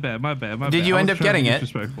 My bad. Did you I end was up trying to getting be it?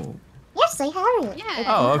 Disrespectful. Yes, I have it. Yeah.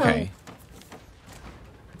 Oh, okay.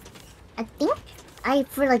 I think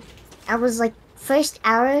I was like, first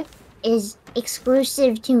hour is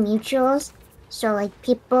exclusive to mutuals. So like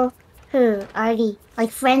people who already,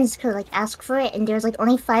 like friends could like ask for it, and there's like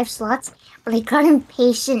only 5 slots, but I got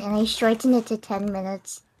impatient and I shortened it to 10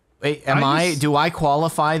 minutes. Wait, I just- do I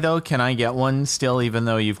qualify though? Can I get one still even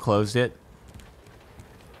though you've closed it?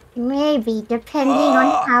 Maybe, depending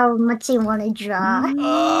on how much you want to draw.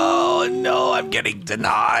 Oh no, I'm getting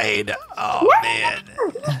denied. Oh man.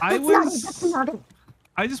 That's not it.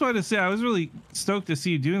 I just wanted to say I was really stoked to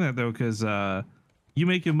see you doing that though, because you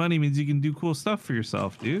making money means you can do cool stuff for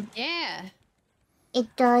yourself, dude. Yeah. It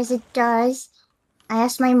does. I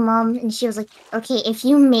asked my mom, and she was like, "Okay, if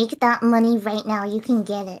you make that money right now, you can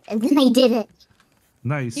get it." And then I did it.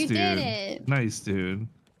 Nice, You dude. did it. Nice, dude.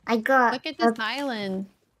 I got. Look at this island.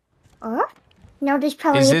 Oh? No, there's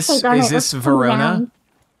probably Is a this pig on it. is this Let's go Verona? around.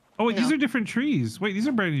 Oh, wait, these No. are different trees. Wait, these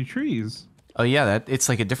are brand new trees. Oh yeah, that it's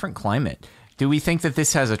like a different climate. Do we think that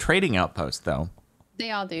this has a trading outpost though?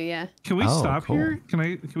 They all do, yeah. Can we Oh, stop cool. here? Can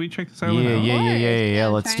we check this island Yeah, out? yeah, yeah, yeah, yeah.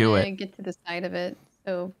 I'm Let's trying do to it. get to the side of it,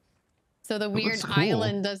 so the weird looks cool.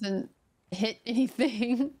 island doesn't hit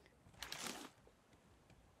anything.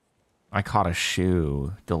 I caught a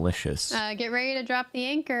shoe. Delicious. Get ready to drop the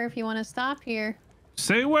anchor if you want to stop here.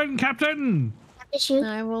 Say when, Captain. The shoe.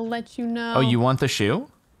 I will let you know. Oh, you want the shoe?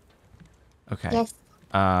 Okay. Yes.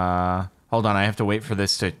 Hold on. I have to wait for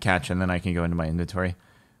this to catch, and then I can go into my inventory.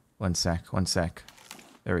 One sec.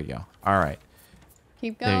 There we go. All right.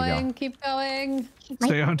 Keep There you go. going. Keep going.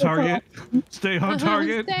 Stay on target. Stay on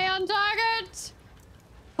target. Stay on target.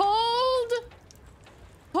 Hold.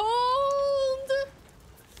 Hold.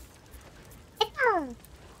 I'm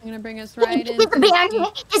gonna bring us right There's into a bear the here.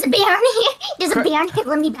 There's a bear here. There's a bear here.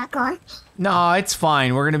 Let me back on. No, it's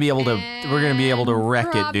fine. We're gonna be able to. We're gonna be able to wreck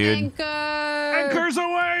it, drop dude. Anchor. Anchors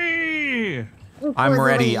away. I'm Goes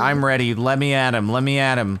ready. away. I'm ready. Let me at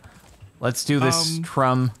him. Let's do this,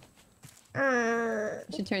 Crumb.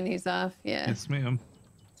 Should turn these off. Yeah. Yes, ma'am.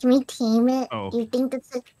 Can we tame it? Oh. You think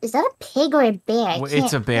that's a... Is that a pig or a bear? I It's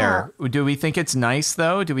a can't bear. tell. Do we think it's nice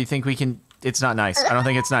though? Do we think we can? It's not nice. I don't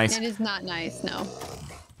think it's nice. It is not nice. No.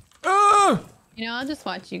 Ah! You know, I'll just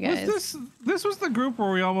watch you Was guys. this was the group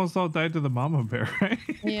where we almost all died to the mama bear, right?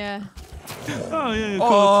 Yeah. Oh yeah. Cool,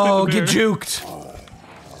 Oh, let's get fit the bear.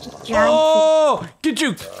 juked. Giant Oh, get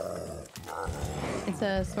juked. It's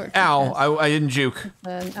a sort. Ow, I didn't juke.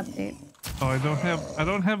 An update. Oh, I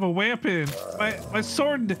don't have a weapon. My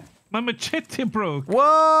sword, my machete broke.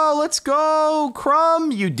 Whoa, let's go,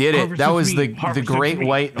 Crumb. You did it. Harvest That with was me. the Harvest great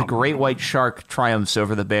with me. white shark triumphs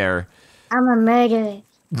over the bear. I'm a murderer.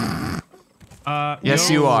 Yes,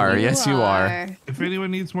 yo, you are. Yes, you are. If anyone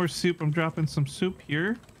needs more soup, I'm dropping some soup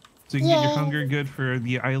here, so you can get your Yay. hunger good for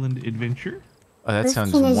the island adventure. Oh, that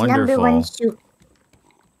sounds Rifkin is number one wonderful. soup.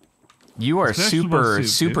 You are Vegetable soup, dude.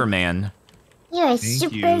 Superman. You're Thank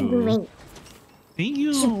super you. great. Thank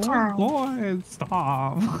you. Soup time. Lord,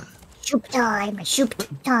 stop. Soup time.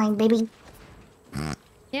 Soup time, baby.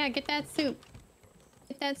 Yeah, get that soup.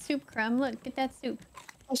 Get that soup, Crumb. Look, get that soup.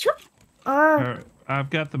 Soup. Oh, Alright, I've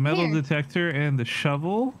got the metal Here. detector and the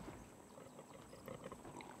shovel.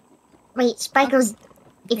 wait, Sparkles.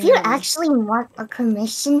 If you Yeah. actually want a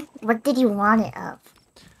commission, what did you want it of?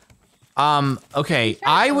 Okay.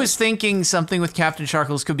 I was thinking something with Captain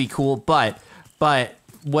Sharkles could be cool, but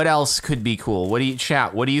what else could be cool? What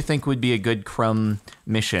do you think would be a good Crumb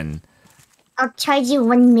mission? I'll charge you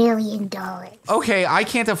 $1 million. Okay, I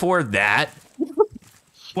can't afford that.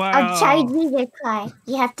 Wow. I'll charge you your car.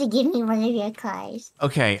 You have to give me one of your cars.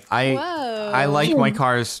 Okay, Whoa. I like my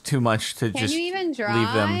cars too much to Can just you even drive?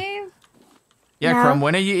 leave them. Yeah, No. Crumb,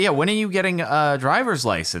 when are you getting a driver's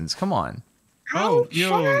license? Come on. Oh, I'm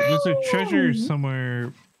yo, there's a treasure trying.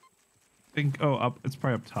 somewhere. Up. It's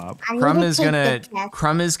probably up top. I need Crumb to is take gonna the test.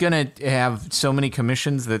 Crumb is gonna have so many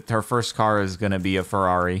commissions that her first car is gonna be a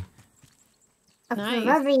Ferrari. A Nice.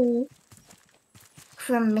 Ferrari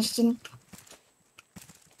commission.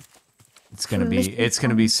 It's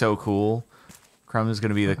gonna be so cool. Crumb is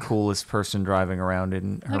gonna be the coolest person driving around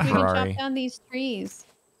in her Look, we can Ferrari. chop down these trees.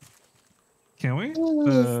 Can we?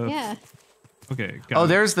 Yeah. Okay. Oh, got it.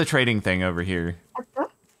 there's the trading thing over here.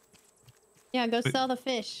 Yeah, go sell the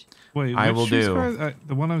fish. Wait, I which will tree's do. car-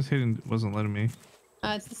 the one I was hitting wasn't letting me.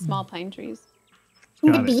 It's the small pine trees.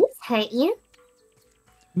 Can Got the it. bees hurt you?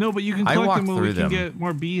 No, but you can I collect walked them when we through can them. get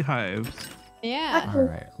more beehives. Yeah. All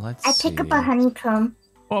right, let's I see. pick up a honeycomb.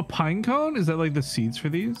 Oh, a pine cone? Is that like the seeds for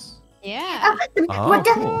these? Yeah. Oh, what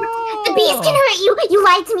the? cool. The bees can hurt you. You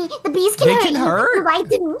lied to me. The bees can They hurt can you. hurt? You lied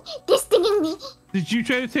to me. They're stinging me. Did you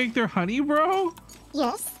try to take their honey, bro?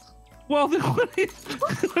 Yes. Well, then what did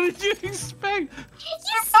you expect?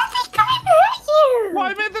 You said they couldn't hurt you. Well,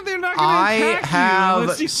 I meant that they're not going to I attack you have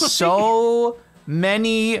unless you, like- so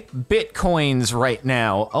many bitcoins right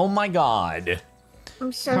now. Oh my god.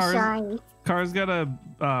 I'm so Cars- sorry. Car's got a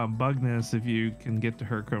bugness. If you can get to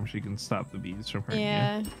her, Chrome, she can stop the bees from hurting you.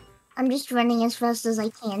 Yeah. I'm just running as fast as I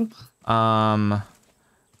can.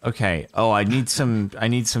 Okay. Oh, I need some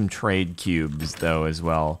trade cubes though as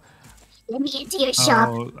well. Let me into your shop.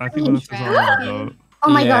 Oh, I think this is all on the boat. Oh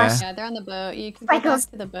my Yeah. gosh. Yeah, they're on the boat. You can go back Sprinkles.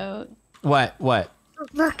 to the boat. What?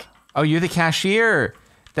 Look. Oh, you're the cashier.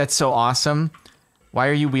 That's so awesome. Why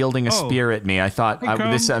are you wielding a Oh. spear at me? I thought Hey,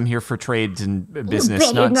 Crumb. I'm here for trades and You business,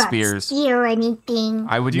 better not not spears. steal anything.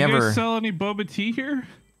 I would Do you never. guys sell any boba tea here?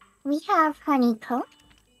 We have honeycomb.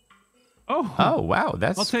 Oh. Oh wow,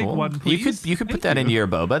 that's I'll take cool. one, please. You could put Thank that you. into your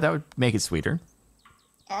boba. That would make it sweeter.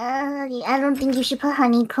 I don't think you should put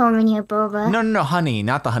honeycomb in your boba. No, honey,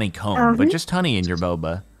 not the honeycomb, but just honey in your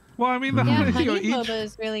boba. Well, I mean, the Yeah, honey, honey each. boba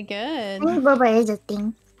is really good. Honey boba is a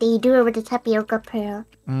thing. They do it with the tapioca pearl.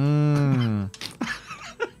 Mmm.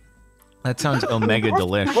 That sounds omega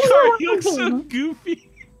delish. Sorry, you look so goofy.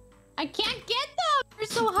 I can't get them. They're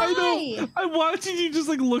so I high. know. I'm watching you just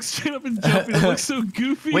like look straight up and jump. It looks so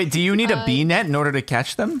goofy. Wait, do you need a bee net in order to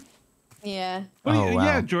catch them? Yeah. What do you- Oh, wow.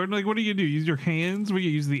 Yeah, Jordan. Like, what do you do? Use your hands? Will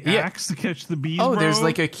you use the Yeah. axe to catch the bees? Oh, there's bro?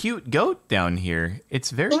 like a cute goat down here.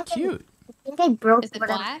 It's very cute. I think I broke Is it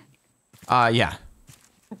one of- black? Yeah.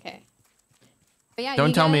 Okay. But yeah, Don't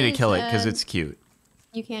you tell me to guys, kill it because it's cute.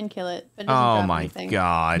 You can kill it, but it doesn't Oh drop my anything.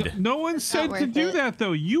 god. No one said to worth do it. that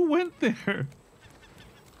though. You went there.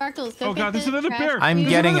 Sparkles, go Oh, get God, there's the another trash bear. I'm cube.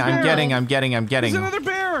 getting, another I'm bear. getting, I'm getting, I'm There's getting. another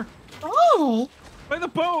bear Hey, by the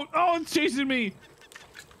boat. Oh, it's chasing me.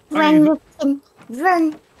 run, Okay, Lipton,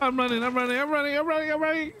 run. I'm running. I'm running. I'm running. I'm running. I'm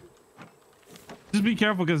running. Just be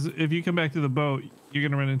careful, because if you come back to the boat, you're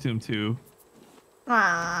gonna run into him too. Aww.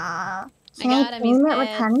 I Can got I him, he's clean it with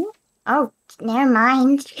dead. honey? Oh, never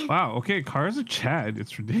mind. Wow. Okay, Car's a Chad.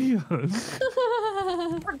 It's ridiculous.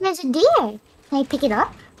 Oh, there's a deer. Can I pick it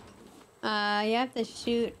up? You have to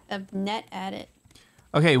shoot a net at it.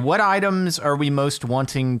 Okay, what items are we most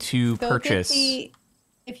wanting to Go purchase? get the.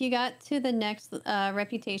 If you got to the next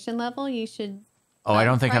reputation level, you should. Oh, I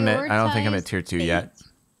don't think I'm at prioritize tier 2 bait. yet.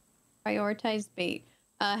 Prioritize bait.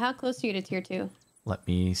 How close are you to tier 2? Let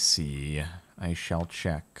me see. I shall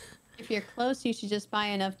check. If you're close, you should just buy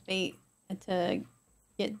enough bait to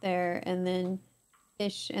get there, and then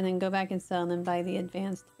fish, and then go back and sell, and then buy the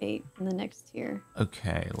advanced bait in the next tier.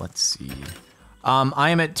 Okay, let's see. I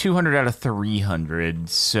am at 200 out of 300,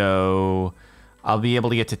 so I'll be able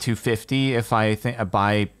to get to 250 if I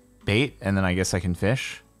buy bait, and then I guess I can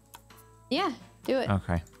fish. Yeah, do it.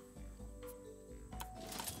 Okay.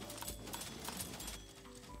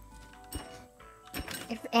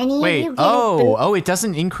 If any of Wait. you get a boot, Oh, it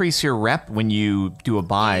doesn't increase your rep when you do a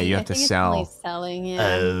buy. You have to I think it's only sell. selling,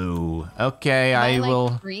 yeah. Oh, okay. Buy, I like, will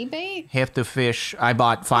 3 bait? have to fish. I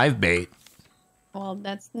bought 5 bait. Well,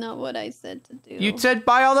 that's not what I said to do. You said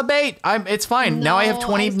buy all the bait. It's fine. Now I have No,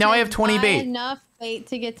 20. Now I have said 20 buy bait. enough bait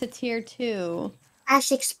to get to tier 2.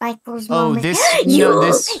 classic Spikles Oh, moment. this- you, no,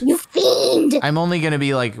 this- you fiend! I'm only gonna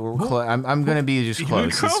be like, I'm gonna be just You close.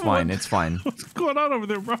 It's come fine. on. It's fine. What's going on over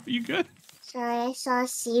there, bro? You good? Sorry, I saw a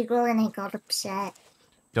seagull and I got upset.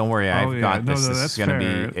 Don't worry. Oh, I've yeah. got No, this. no, This is that's gonna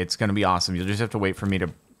fair. be. It's gonna be awesome. You'll just have to wait for me to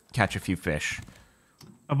catch a few fish.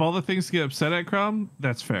 Of all the things to get upset at, Crumb,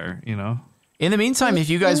 that's fair. You know. In the meantime, if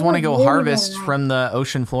you guys want to go harvest from the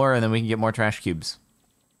ocean floor, and then we can get more trash cubes.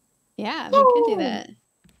 Yeah, we could do that.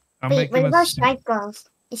 I'm Wait, what making about a. Spikles?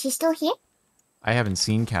 Is he still here? I haven't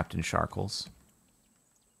seen Captain Sharkles.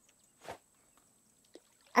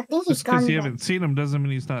 I think he's Just gone. because you then. haven't seen him doesn't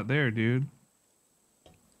mean he's not there, dude.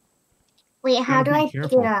 Wait, how Gotta do be I pick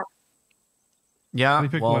careful. it up? Yeah. Let me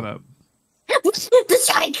pick well, one up. The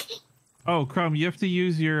shark! Oh, Crumb, you have to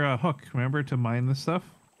use your hook. Remember to mine this stuff.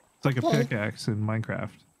 It's like a Okay. pickaxe in Minecraft.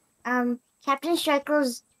 Captain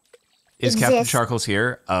Sharkles, is Captain exists. Sharkles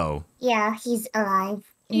here? Oh. yeah, he's alive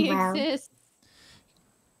He and well. exists.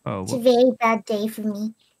 Oh, It's a look. very bad day for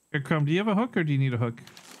me. Here, Crumb, do you have a hook or do you need a hook?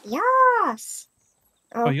 Yes!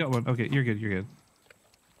 Oh, you got one. Okay, you're good. You're good.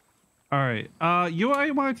 All right.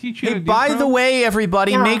 I want to teach you. Hey, how to do, by the Crumb. way,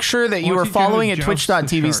 everybody, Yeah. make sure that you Why are don't you go to following at Joust the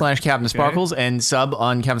twitch.tv/Captain Shark, Sparkles and sub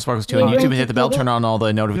on Captain Sparkles 2 on Yeah. YouTube and hit the bell, turn on all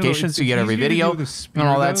the No, notifications it's so you get every easier to video do the and spear,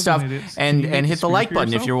 all that though, stuff. than it is- And can you make hit the the like spear button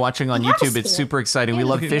if yourself? you're watching on I have a YouTube. It's spear. super exciting. We Yeah.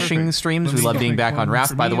 love Okay, fishing perfect. streams. Let We me love go being make back on one Raft,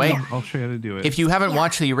 for by the me, way. and I'll show you how to do it. If you haven't Yeah.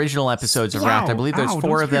 watched the original episodes of Ow, Raft, I believe there's ow,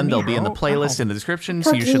 4 don't of them. scare They'll me, be in the ow, playlist ow. in the description,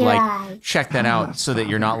 so you should Cookie like eye. check that out so that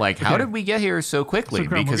you're not like, how Okay. did we get here so quickly? So,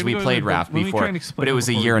 Crumb, we're Because gonna we go in played the- Raft let me try before, and explain but it was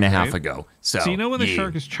a before we year and a do, half right? ago. So you know when the yeah.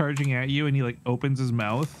 shark is charging at you and he like opens his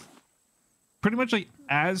mouth? Pretty much like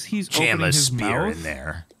as he's Jam opening a his spear mouth. in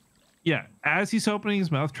there. Yeah, as he's opening his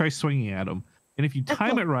mouth, try swinging at him. And if you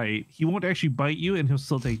time Okay. it right, he won't actually bite you and he'll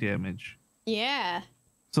still take damage. Yeah.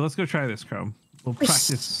 So let's go try this, Crumb. We'll Whoosh.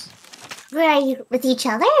 practice. Where are you? With each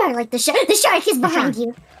other? Or like the shark? The shark is behind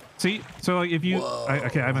you. See, so like if you,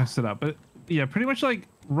 I messed it up, but yeah, pretty much like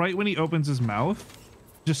right when he opens his mouth,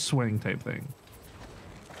 just swing type thing.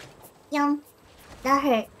 Yum. That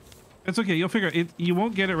hurt. It's okay, you'll figure it. You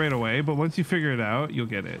won't get it right away, but once you figure it out, you'll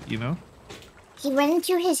get it. You know. He went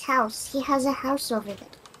into his house. He has a house over there.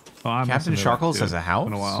 Oh, I'm Captain Sharkles has a house?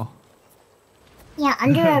 in a while. Yeah,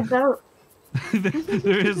 under a boat.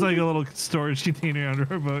 There is like a little storage container under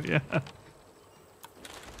our boat. Yeah.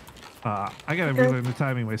 I gotta relearn the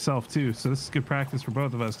timing myself too, so this is good practice for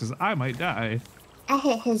both of us because I might die. I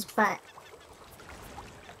hit his butt.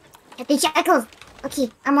 Captain Shackles! Okay,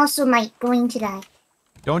 I'm also going to die.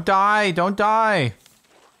 Don't die! Don't die!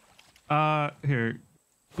 Here.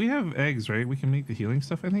 We have eggs, right? We can make the healing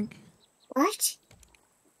stuff, I think. What?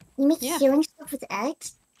 You make healing stuff with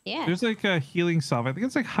eggs? Yeah. There's like a healing salve. I think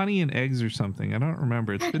it's like honey and eggs or something. I don't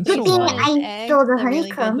remember. It's been so Good thing long. I stole the really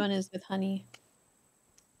honeycomb. good one is with honey.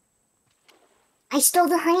 I stole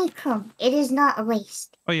the honeycomb. It is not a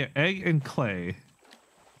waste. Oh yeah, egg and clay.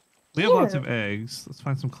 We have lots of eggs. Let's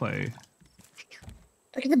find some clay.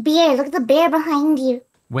 Look at the bear. Look at the bear behind you.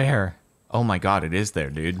 Where? Oh my god, it is there,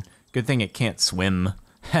 dude. Good thing it can't swim.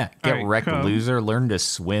 Get Alright, wrecked, come. loser. Learn to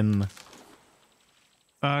swim.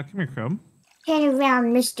 Come here, Crumb. Turn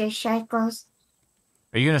around, Mr. Sharkles.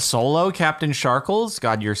 Are you gonna solo Captain Sharkles?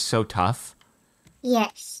 God, you're so tough.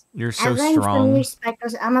 Yes. You're I so learned from strong. you,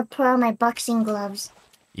 Sparkles. I'm a pro at my boxing gloves.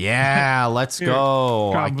 Yeah, let's Here, go.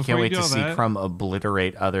 Crumb, I before can't you wait do to all see that, Crumb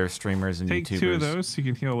obliterate other streamers and Take YouTubers. 2 of those so you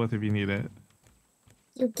can heal with if you need it.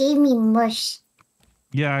 You gave me mush.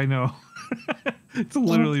 Yeah, I know. It's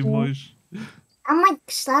literally you. mush. I'm like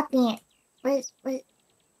slapping it. What?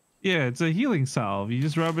 Yeah, it's a healing salve. You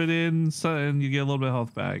just rub it in and you get a little bit of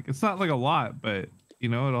health back. It's not like a lot, but you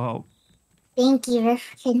know, it'll help. Thank you,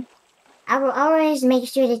 Rifkin. I will always make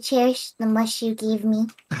sure to cherish the mush you gave me.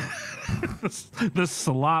 The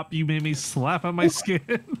slop you made me slap on my skin.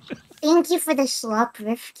 Thank you for the slop,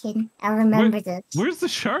 Rifkin. I'll remember this. Where's the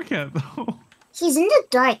shark at though? He's in the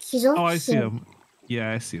dark. He's over Oh, I here. see him.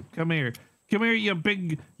 Yeah, I see him. Come here. Come here, you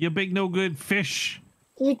big no good fish.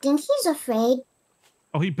 You think he's afraid?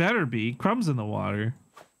 Oh, he better be. Crumb's in the water.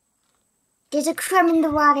 There's a crumb in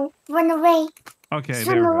the water. Run away. Okay,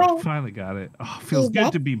 Swim there we go. away. Finally got it. Oh, feels He's good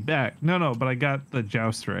dead? to be back. No, but I got the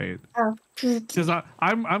joust right. Oh. Because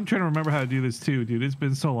I'm trying to remember how to do this too, dude. It's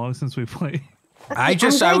been so long since we played. I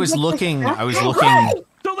was looking. Run!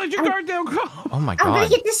 Don't let your guard down, Crumb. Oh my I'm gonna god.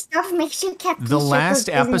 get this stuff. Make sure Captain The Sharkles last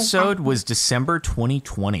doesn't episode attack. was December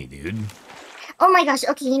 2020, dude. Oh my gosh.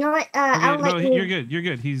 Okay, you know what? Okay, I'll no, let you. you're good. You're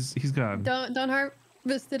good. He's gone. Don't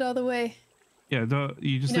harvest it all the way. Yeah, don't.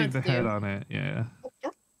 You just You know leave the what to head do. on it. Yeah.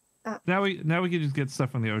 Oh. Now we can just get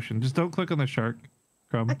stuff from the ocean. Just don't click on the shark,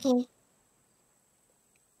 Crumb. Okay.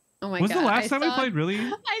 Oh my Was god. the last I time we saw- played really? I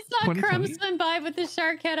saw Crumb 2020? swim by with the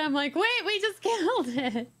shark head. I'm like, wait, we just killed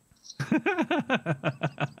it.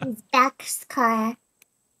 He's back, Scar.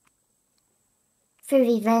 For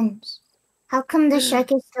revenge. How come the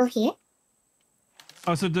shark is still here?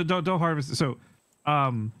 Oh, so don't harvest it. So,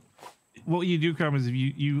 what you do, Crumb, is if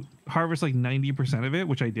you harvest like 90% of it,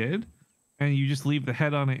 which I did, and you just leave the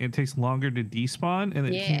head on it. It takes longer to despawn, and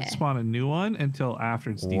it can't spawn a new one until after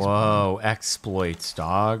it's despawned. Whoa, exploits,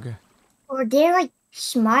 dog. Oh, they're like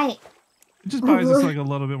smart. It just buys us like a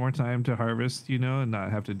little bit more time to harvest, you know, and not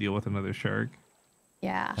have to deal with another shark.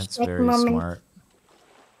 Yeah. That's Like very moment. smart.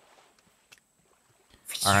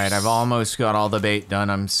 All right, I've almost got all the bait done.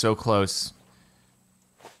 I'm so close.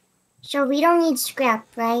 So we don't need scrap,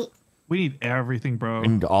 right? We need everything, bro.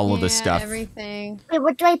 And all of the stuff. Everything. Wait,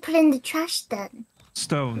 what do I put in the trash then?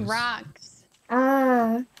 Stones. Rocks.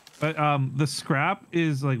 But the scrap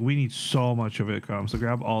is like we need so much of it, Crumb. So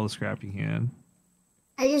grab all the scrap you can.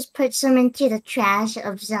 I just put some into the trash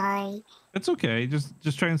of Zai. It's okay. Just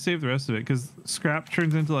try and save the rest of it because scrap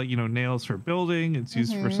turns into like nails for building. It's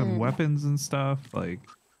used for some weapons and stuff. Like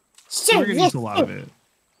Sir, we're gonna yes, use a lot sir. of it.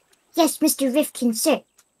 Yes, Mr. Rifkin, sir.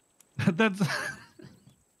 That's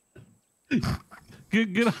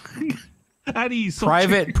good. At ease,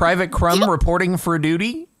 soldier. Private Crumb reporting for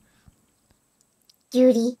duty.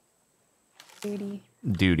 Duty.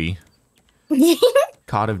 Duty.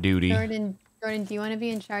 Cod of duty. Jordan, do you want to be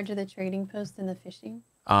in charge of the trading post and the fishing?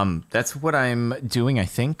 That's what I'm doing. I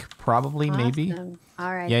think probably maybe. Awesome.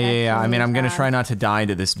 All right. Yeah. I that's mean, your I'm gonna job. try not to die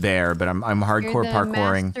to this bear, but I'm hardcore You're the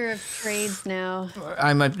parkouring. master of trades now.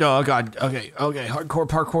 Oh god. Okay. Hardcore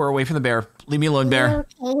parkour away from the bear. Leave me alone, bear.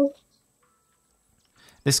 Okay.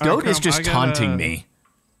 This All right, goat is Crumb, just I gotta- taunting me.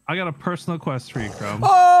 I got a personal quest for you, Crumb.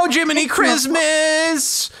 Oh, Jiminy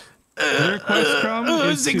Christmas! Your quest, Crumb,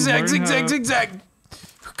 is to Zigzag, learn zigzag, how- zigzag.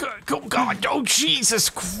 God, oh Jesus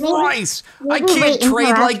Christ! I maybe can't wait in trade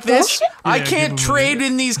like this. harassment? I Yeah, can't give him a trade minute.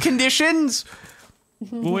 in these conditions.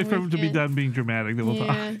 We'll wait for him to be done being dramatic, then we'll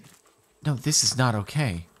talk. Yeah. No, this is not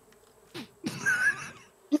okay.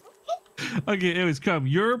 Okay, anyways, come.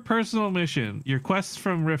 Your personal mission, your quest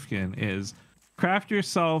from Rifkin is craft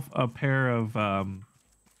yourself a pair of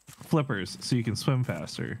flippers so you can swim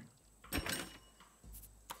faster.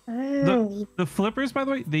 Oh, The flippers, by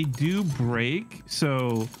the way, they do break,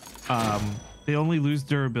 so they only lose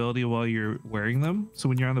durability while you're wearing them. So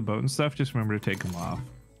when you're on the boat and stuff, just remember to take them off.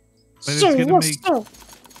 But sure, it's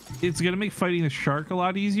yes, gonna make fighting the shark a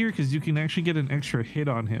lot easier because you can actually get an extra hit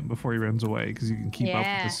on him before he runs away because you can keep up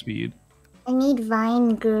with the speed. I need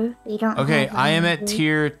vine goo. We don't Okay, have I am vine at goo.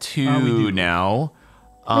 tier 2 do. now.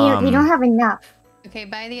 We don't have enough. Okay,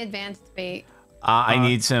 buy the advanced bait. I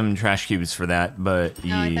need some trash cubes for that, but Oh,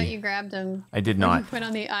 I thought you grabbed them. I did When you not. put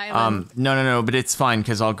on the island. No, but it's fine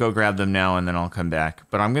because I'll go grab them now and then I'll come back.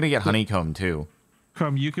 But I'm gonna get honeycomb too.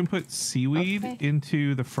 Crumb, you can put seaweed Okay.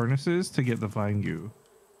 into the furnaces to get the vine goo.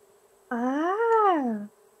 Oh,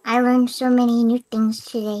 I learned so many new things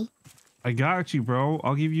today. I got you, bro.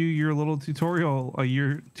 I'll give you your little tutorial a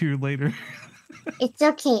year or two later. It's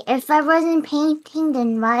okay. If I wasn't painting,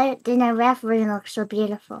 then our raft wouldn't look so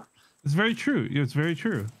beautiful. It's very true. It's very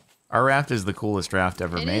true. Our raft is the coolest raft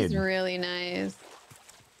ever It made. is really nice.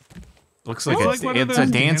 Looks like It's it's, like one of it's a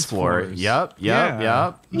those dance dance floor. floors. Yep.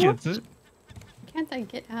 Yeah. He gets it. Can't I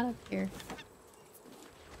get out of here?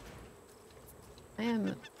 I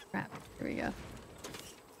am trapped. Here we go.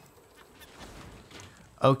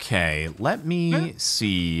 Okay, let me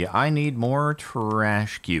see. I need more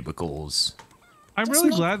trash cubicles. I'm Just really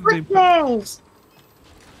make glad they. flippers.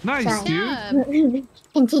 Nice, Sorry. dude. Yeah.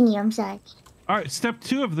 Continue. I'm sorry. All right, step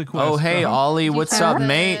 2 of the quest. Oh, hey, Ollie, Did you what's check up, the-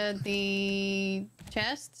 mate? The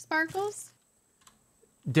chest sparkles?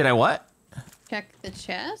 Did I what? Check the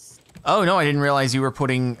chest. Oh, no, I didn't realize you were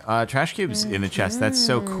putting trash cubes in the chest. That's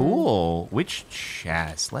so cool. Which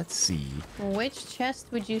chest? Let's see. Which chest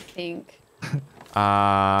would you think?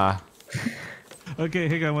 Okay,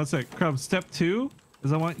 hang on one sec. Crumb, step 2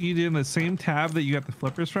 is I want you to, in the same tab that you got the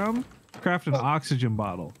flippers from, craft an oxygen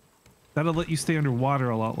bottle. That'll let you stay underwater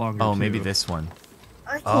a lot longer. Oh, too. maybe this one.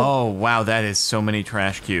 Okay. Oh, wow, that is so many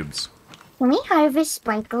trash cubes. Can we harvest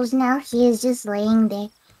Sparkles now? He is just laying there.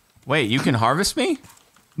 Wait, you can harvest me?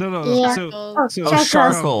 No. Yeah. So, Oh, so Oh, Sharkles.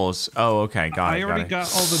 sharkles. Oh, okay, got it. I already got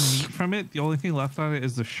it. got all the meat from it. The only thing left on it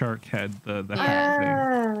is the shark head, the head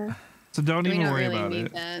thing. Oh, So don't We even don't worry really about need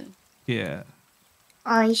it. that. Yeah.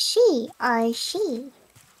 I see. I see.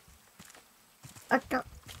 Okay.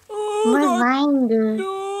 Oh, More God. vine goo.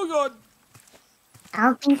 Oh, God. I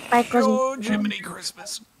don't think Sparkles. Oh, Jiminy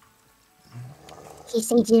Christmas. He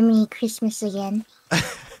say Jiminy Christmas again.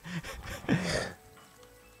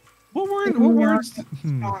 What word? No. What words?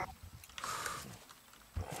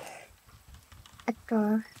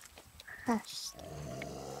 Adore. Hush.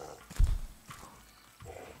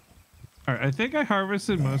 All right, I think I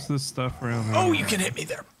harvested most of the stuff around the, Oh, you can hit me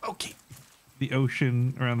there. Okay. the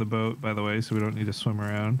ocean around the boat, by the way, so we don't need to swim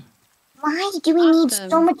around. Why do we need so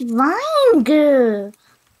Awesome. much vine goo?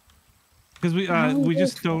 Because we Vine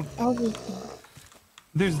just goo don't. for everything.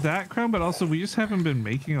 There's that crumb, but also we just haven't been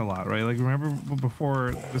making a lot, right? Like remember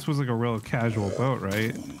before this was like a real casual boat,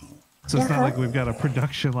 right? So it's not Yeah. like we've got a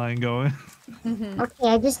production line going. Okay,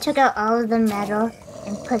 I just took out all of the metal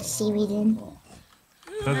and put seaweed in.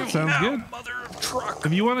 That sounds good. Mother of truck.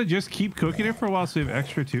 If you want to just keep cooking it for a while so we have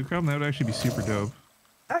extra 2 crumb, that would actually be super dope.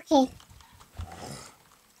 Okay.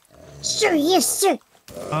 Sure, yes, sir.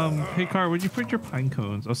 Hey Car, would you put your pine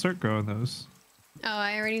cones? I'll start growing those. Oh,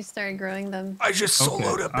 I already started growing them. I just Okay,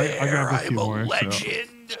 soloed a I bear. grabbed a I'm few a more, so. legend.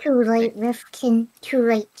 Too late, Rifkin. Too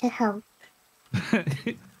late to help.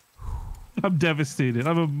 I'm devastated.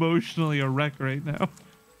 I'm emotionally a wreck right now.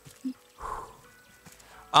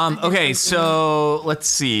 Okay, so let's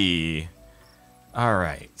see. All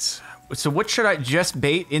right. So what should I just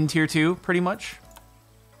bait in tier 2 pretty much?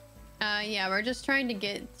 Yeah, we're just trying to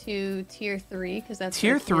get to tier 3 because that's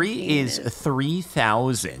Tier where 3 campaign is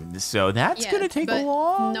 3,000. So that's Yeah, going to take a but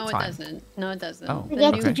long No, it time. doesn't. No, it doesn't. Oh, The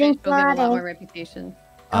Forget new to okay. drink update will give a lot water. more reputation.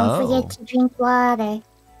 Don't Oh. forget to drink water.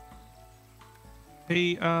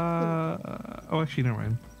 Hey, oh, actually, never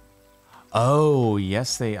mind. Oh,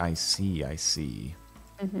 yes, I see.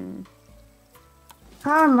 Come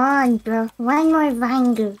on, bro. One more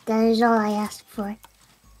vine goo. That is all I ask for.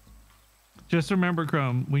 Just remember,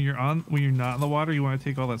 Crumb, when you're not in the water, you want to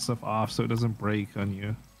take all that stuff off so it doesn't break on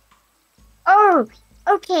you. Oh,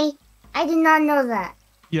 okay. I did not know that.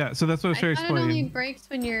 Yeah, so that's what I was I trying to thought it only explain. breaks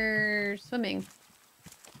when you're swimming.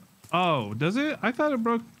 Oh, does it? I thought it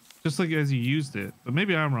broke just like as you used it, but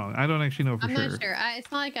maybe I'm wrong. I don't actually know for I'm sure. not sure.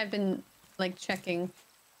 It's not like I've been like checking.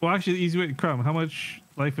 Well, actually, the easy way, Crumb, how much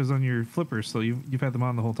life is on your flippers? So you've had them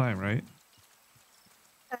on the whole time, right?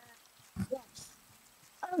 Yes.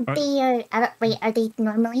 Oh, are they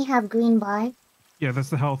normally have green bar? Yeah, that's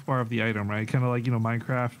the health bar of the item, right? Kind of like,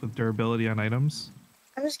 Minecraft with durability on items.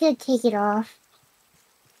 I'm just gonna take it off.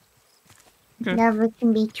 Okay. Never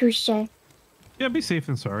can be too sure. Yeah, be safe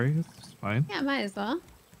and sorry. It's fine. Yeah, might as well.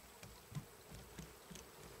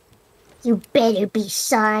 You better be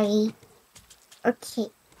sorry. Okay.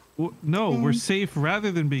 No, we're safe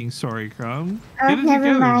rather than being sorry, Crumb. Oh, Get it never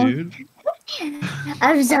together, mind. dude.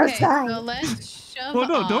 I'm so Okay, sorry. so let's shove Well,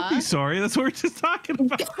 no, off. don't be sorry. That's what we're just talking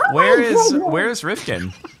about. Where's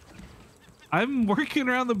Rifkin? I'm working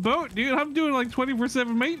around the boat, dude. I'm doing like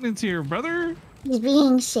 24/7 maintenance here, brother. He's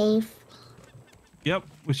being safe. Yep,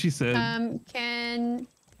 what she said. Get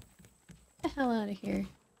the hell out of here.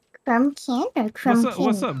 Crumb can or crumb What's up? can?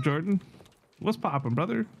 What's up, Jordan? What's poppin',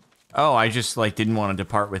 brother? Oh, I just like didn't want to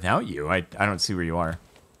depart without you. I don't see where you are.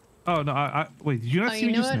 Oh no! Wait. Did you not see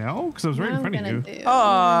me just now? Because I was right in front of you.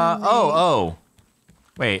 Oh.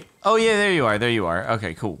 Wait. Oh yeah, there you are. There you are.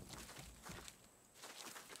 Okay, cool.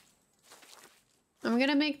 I'm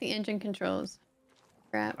gonna make the engine controls.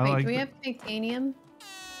 Crap. I Wait, like do we that. have titanium?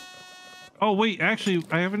 Oh wait, actually,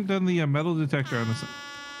 I haven't done the metal detector on this.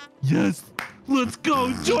 Yes, let's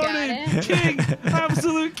go, Jordan, it? king,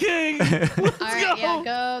 absolute king. Let's Alright, go.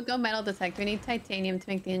 yeah, go metal detect. We need titanium to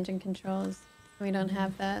make the engine controls. We don't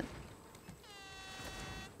have that.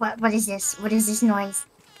 What is this? What is this noise?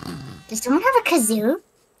 Does someone have a kazoo?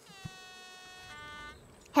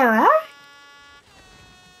 Hello?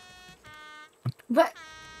 What?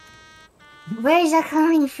 Where is that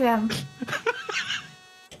coming from?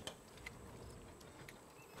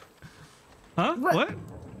 Huh? What?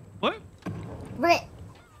 What?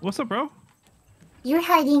 What's up, bro? You're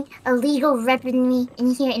hiding illegal weaponry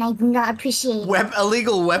in here, and I do not appreciate it.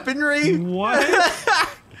 Illegal weaponry? What?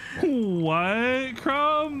 What,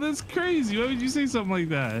 Crumb? That's crazy. Why would you say something like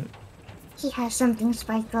that? He has something,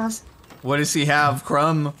 Sparkles. What does he have,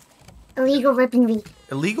 Crumb? Illegal weaponry.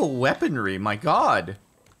 Illegal weaponry? My God.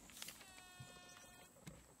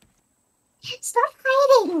 Stop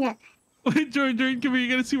hiding! Wait, Jordan, come here.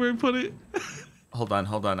 You gotta see where I put it. Hold on.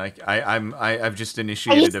 I've just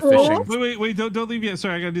initiated a serious? fishing. Wait, don't leave yet.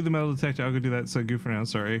 Sorry, I gotta do the metal detector. I'll go do that. So good for now.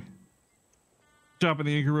 Sorry. Dropping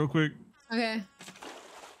the anchor real quick. Okay.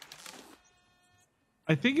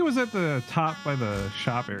 I think it was at the top by the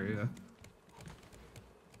shop area.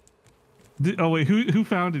 Oh wait, who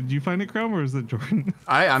found it? Did you find it, Crumb, or is it Jordan?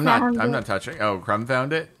 I'm not touching. Oh, Crumb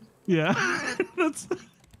found it. Yeah, that's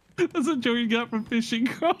what Jordan got from fishing,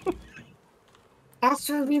 Crumb. That's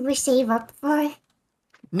what we were saved up for.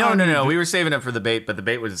 No. We were saving it for the bait, but the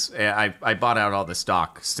bait was I bought out all the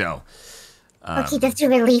stock. So. Okay, that's a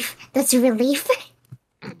relief. That's a relief.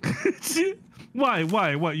 Why?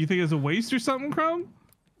 What? You think it's a waste or something, Crumb?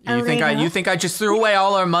 You think I just threw away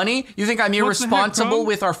all our money? You think I'm What the heck, irresponsible Crumb?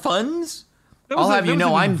 with our funds? That was I'll have you that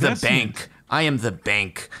was know, an I'm the investment. bank. I am the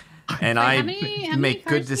bank, and Wait, I how many make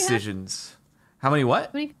cars good do you have? decisions. How many what?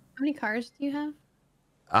 How many cars do you have?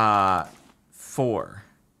 4.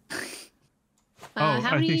 I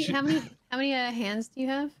How think many hands do you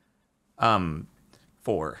have?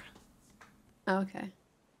 4. Oh, okay.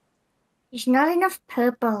 There's not enough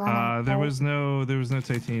purple on there was no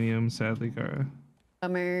titanium, sadly, Kara.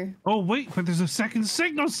 Bummer. Oh wait, but there's a second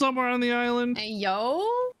signal somewhere on the island. Hey, yo.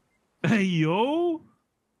 Hey yo.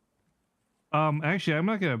 Actually, I'm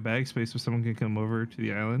not gonna have bag space if someone can come over to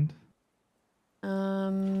the island.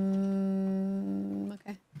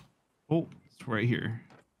 Okay. Oh, it's right here.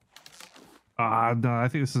 No, I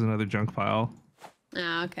think this is another junk pile.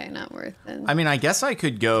 Ah, okay, not worth it. I mean, I guess I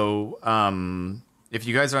could go. If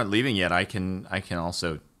you guys aren't leaving yet, I can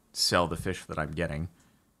also sell the fish that I'm getting.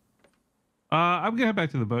 I'm gonna head back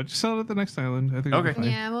to the boat. Just sell it at the next island. I think. it'll be Okay. fine.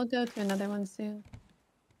 Yeah, we'll go to another one soon.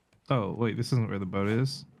 Oh wait, this isn't where the boat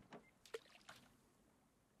is.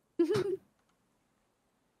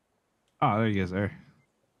 Oh, there you guys are.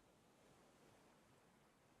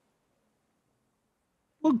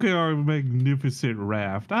 Look at our magnificent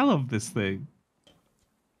raft. I love this thing.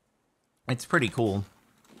 It's pretty cool.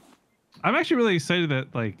 I'm actually really excited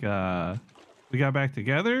that we got back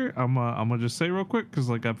together. I'm gonna just say real quick because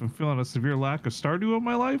I've been feeling a severe lack of Stardew in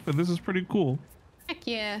my life, and this is pretty cool. Heck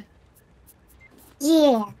yeah.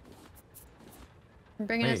 Yeah.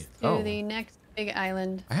 Bringing us Wait, to the next big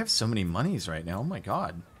island. I have so many monies right now. Oh my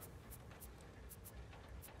God.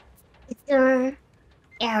 Sir,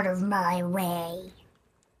 out of my way.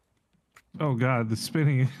 Oh god, the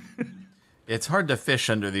spinning. It's hard to fish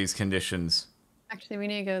under these conditions. Actually, we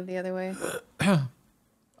need to go the other way.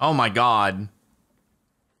 Oh my God.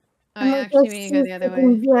 Oh, yeah, actually, we need to go the other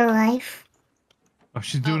way. Your life. Oh,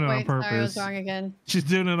 she's doing it on wait, sorry, I was purpose. wrong again. She's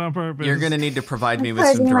doing it on purpose. You're gonna need to provide me with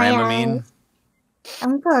some Closing my Dramamine. eyes.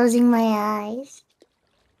 I'm closing my eyes.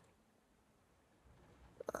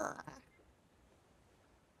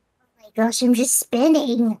 gosh, I'm just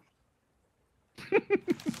spinning.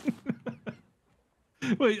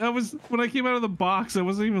 Wait, when I came out of the box, I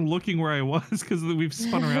wasn't even looking where I was because we've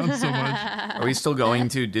spun around so much. Are we still going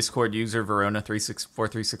to Discord user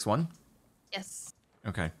Verona364361? Yes.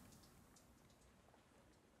 Okay.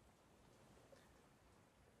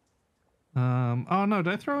 Oh no,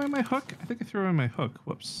 did I throw in my hook? I think I threw in my hook.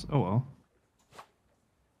 Whoops. Oh well.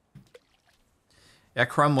 Yeah,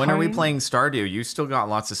 Crumb, when are we playing Stardew? You still got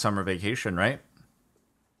lots of summer vacation, right?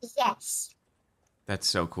 Yes. That's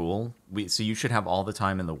so cool. So you should have all the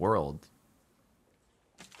time in the world.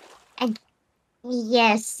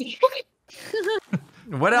 Yes.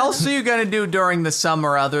 What else are you gonna do during the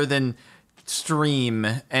summer other than stream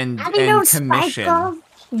and I don't know, commission? Sparkle.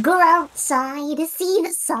 Go outside to see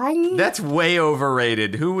the sun. That's way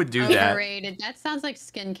overrated. Who would do that? Overrated. That sounds like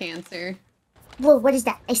skin cancer. Whoa, what is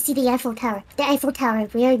that? I see the Eiffel Tower. The Eiffel Tower.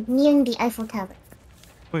 We are nearing the Eiffel Tower.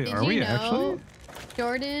 Wait, Did are you we know, actually?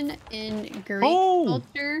 Jordan, in Greek Oh!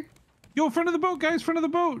 culture, Yo, front of the boat, guys! Front of the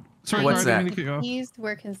boat. Sorry, What's Card, I didn't that? mean to cut you off. peepees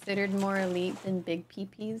were considered more elite than big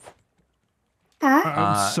peepees. Huh?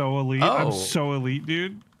 I'm so elite. I'm oh. so elite,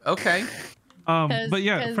 dude. Okay. But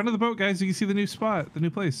yeah, 'cause- front of the boat, guys. You can see the new spot, the new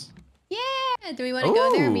place. Yeah. Do we want to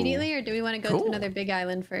go there Ooh. immediately, or do we want to go Cool. to another big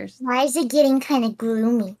island first? Why is it getting kind of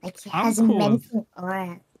gloomy? Like it I'm has a cool with- menacing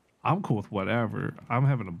aura. I'm cool with whatever. I'm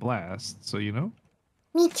having a blast. So you know.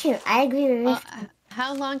 Me too. I agree with Well, Riff.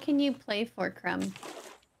 how long can you play for, Crumb?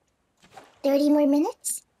 30 more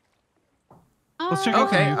minutes? Let's check out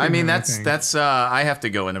the Okay. new I thing mean, and everything. that's I have to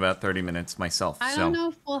go in about 30 minutes myself. I so don't know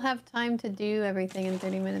if we'll have time to do everything in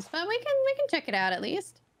 30 minutes, but we can check it out at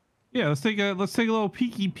least. Yeah, let's take a little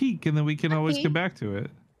peeky peek, and then we can always Okay. get back to it.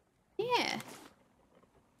 Yeah.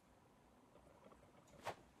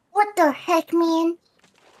 What the heck, man?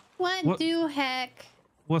 What do heck?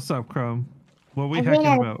 What's up, Crumb? What we I hacking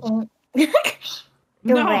ran out about? of paint.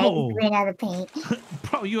 Don't worry, No, I ran out of paint.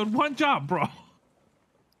 bro, you had one job, bro.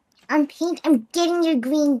 I'm getting your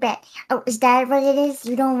green bed. Oh, is that what it is?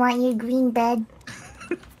 You don't want your green bed?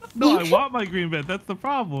 No, I want my green bed. That's the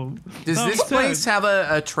problem. does No, this I'm place sad. have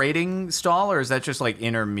a trading stall, or is that just like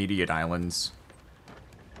intermediate islands?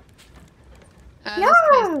 This No.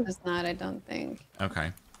 place does not, I don't think.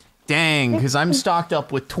 Okay. Dang, because I'm stocked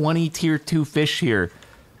up with 20 tier 2 fish here.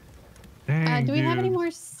 Dang, Do we have any dude.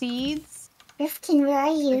 more seeds? Rifkin, where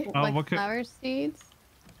are you? Oh, Like what flower seeds?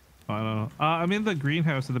 I don't know. I'm in the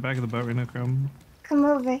greenhouse at the back of the boat right now, Crumb. Come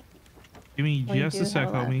over. Give me We just do a sec,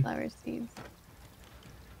 have a lot of homie. flower seeds.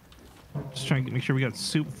 Just trying to make sure we got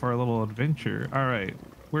soup for our little adventure. All right,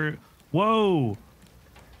 whoa!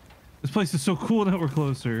 This place is so cool now we're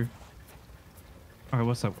closer. All right,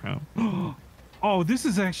 what's up, Crumb? Oh, this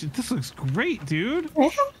looks great, dude.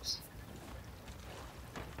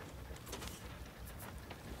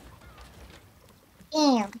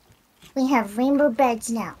 Damn. We have rainbow beds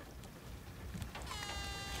now.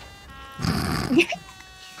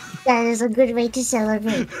 That is a good way to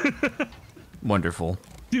celebrate. Wonderful.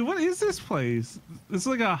 Dude, what is this place? It's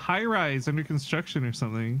like a high-rise under construction or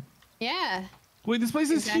something. Yeah, Wait, this place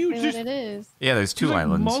is exactly huge. what There's it is. Yeah, there's two like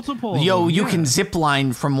islands. multiple of Yo, them, you yeah. can zip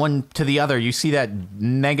line from one to the other. You see that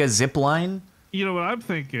mega zip line? You know what I'm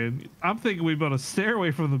thinking? I'm thinking we built a stairway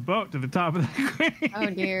from the boat to the top of the crane. Oh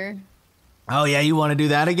dear. Oh yeah, you want to do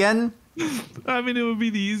that again? I mean, it would be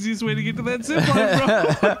the easiest way to get to that zip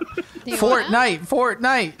line, bro. Do you wanna?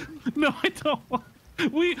 Fortnite. No, I don't want.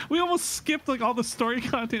 We almost skipped like all the story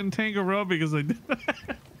content in Tango Row because I did that.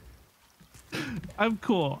 I'm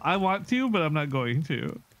cool. I want to, but I'm not going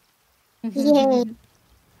to. Yay.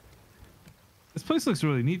 This place looks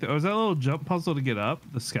really neat though. Is that a little jump puzzle to get up?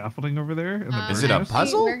 The scaffolding over there? And the Is it a birdnest?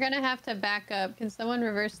 puzzle? We're gonna have to back up. Can someone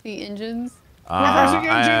reverse the engines? Reversing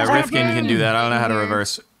engines Rifkin happen! can do that. I don't know how to Here.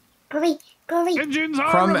 reverse. Go away. Engines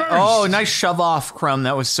are Crumb. reversed! Oh, nice shove off, Crumb.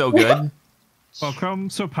 That was so good. Well,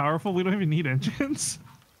 Crumb's so powerful, we don't even need engines.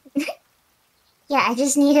 Yeah, I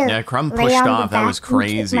just need to. Yeah, Crumb lay pushed on the off. That was back and kick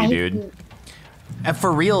crazy, my dude. feet. And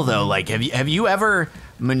for real though, like, have you ever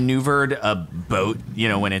maneuvered a boat, you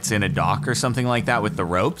know, when it's in a dock or something like that with the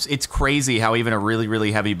ropes? It's crazy how even a really,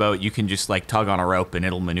 really heavy boat, you can just like tug on a rope and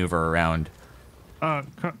it'll maneuver around. Car,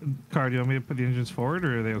 do you want me to put the engines forward,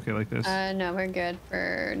 or are they okay like this? No, we're good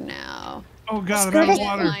for now. Oh god, let's I'm go out of to-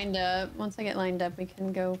 water. Lined up. Once I get lined up, we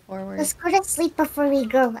can go forward. Let's go to sleep before we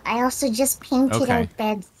go. I also just painted Okay. our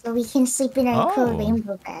beds so we can sleep in our cool Oh.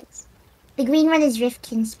 rainbow beds. The green one is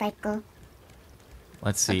Rifkin, Sparkle.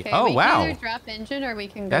 Let's see. Okay, Oh we can wow, either drop engine or we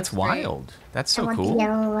can go that's straight. wild. That's I so want the cool.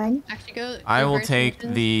 yellow one. Actually, go. I will reverse take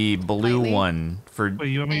engines. the blue slightly. one for. Wait,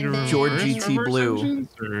 you want me to And then- reverse George GT reverse Blue. engines,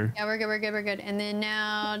 or? Yeah, we're good. We're good. We're good. And then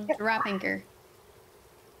now drop anchor.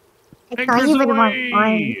 I call you with one away!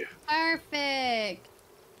 arm. Perfect.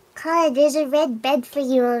 Cara, there's a red bed for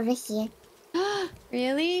you over here.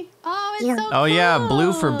 Really? Oh, it's Yeah. so cool. Oh yeah,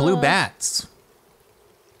 blue for blue bats.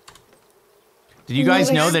 Did you guys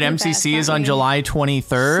Yeah, know we're that blue MCC bats, is on aren't we? July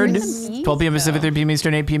 23rd? Bees, 12 p.m. Pacific, though. 3 p.m.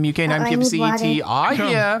 Eastern, 8 p.m. UK, 9 I p.m. need CET. water. Ah, Come,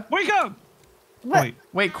 yeah. wake up! What?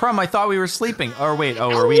 Wait, Crumb, I thought we were sleeping. Or wait, oh,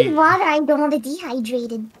 I are need we? water. I don't want to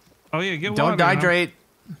dehydrated. Oh yeah, get Don't water. Huh? dehydrate.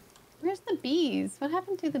 Where's the bees? What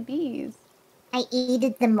happened to the bees? I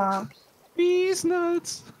ate them all. Bees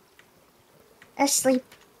nuts. Asleep.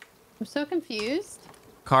 I'm so confused.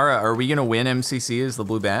 Kara, are we gonna win MCC as the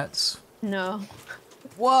Blue Bats? No.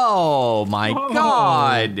 Whoa, my Whoa.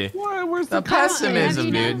 God. What? Where's The the pessimism,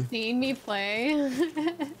 Have you dude. not seen me play?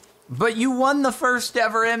 But you won the first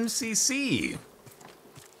ever MCC.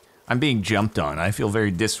 I'm being jumped on. I feel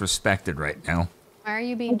very disrespected right now. Why are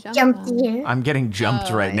you being jumped Jumped on? you. I'm getting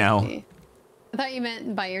jumped Oh, right I now. see. I thought you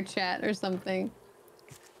meant by your chat or something.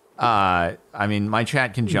 I mean, my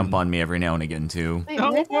chat can jump on me every now and again, too. Wait,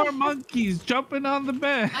 No where the more heck- monkeys jumping on the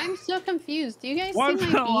bed. I'm so confused. Do you guys One see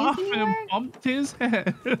fell my off bees and anywhere? bumped his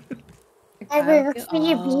head. I will look for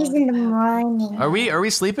your bees in the Oh, morning. Are we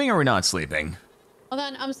sleeping or are we not sleeping? hold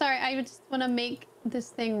on, I'm sorry. I just want to make this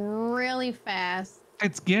thing really fast.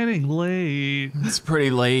 It's getting late. It's pretty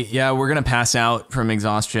late. Yeah, we're gonna pass out from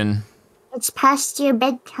exhaustion. It's past your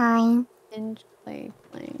bedtime. Binge play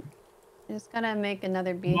playing. I just gotta make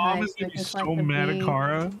another Mom beehive is so I gonna be can so collect the mad at bees.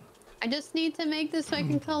 Kara. I just need to make this so I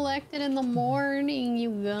can collect it in the morning, you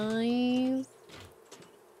guys.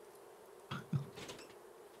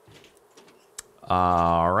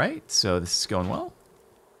 All right, so this is going well.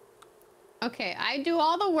 Okay, I do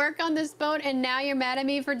all the work on this boat, and now you're mad at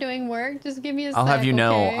me for doing work? Just give me a I'll have sec, you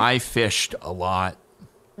know, okay? I fished a lot.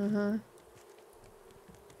 Sorry,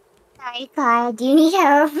 Cara. Do you need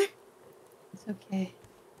help? It's okay.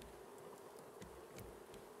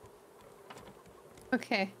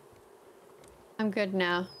 Okay. I'm good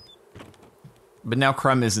now. But now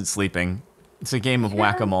Crumb isn't sleeping. It's a game of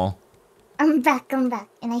whack-a-mole. I'm back. And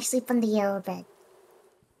I sleep on the yellow bed.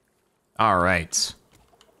 All right.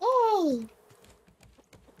 Yay!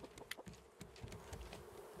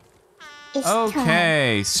 It's time.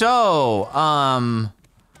 Okay, so, I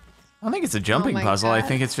don't think it's a jumping my puzzle. I God.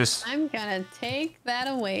 think it's just, I'm gonna take that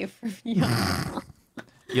away from you.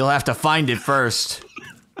 you'll have to find it first.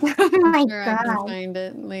 Oh my Sure, I can god. find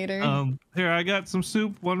it later. Here, I got some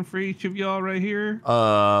soup, one for each of y'all right here.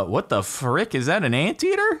 What the frick? Is that an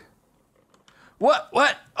anteater? What?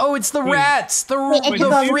 Oh, it's the rats! The Wait,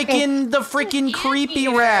 I freaking creepy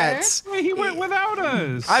Anteater? rats! Wait, he went without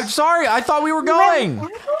us. I'm sorry, I thought we were going!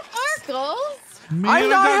 Sparkles?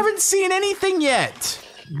 Man, I haven't seen anything yet!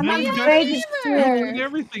 Man, you on the got verge of you tears. did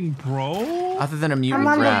everything, bro. Other than a I'm mutant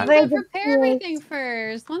on the rat. verge of Prepare tears. everything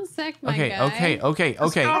first. One sec, my guy. Okay. guy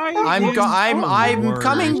I'm is I'm so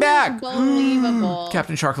coming back! Unbelievable.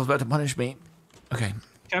 Captain Sharkle's about to punish me. Okay.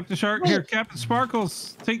 Captain Shark, here, Captain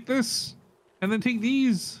Sparkles, take this, and then take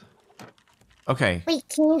these. Okay. Wait,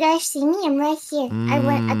 can you guys see me? I'm right here.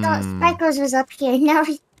 I thought Sparkles was up here. Now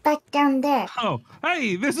he's back down there. Oh,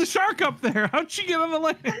 hey, there's a shark up there. How'd she get on the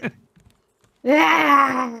land?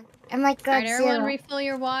 Ah, I'm like Alright, everyone Godzilla. refill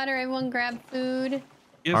your water. Everyone grab food.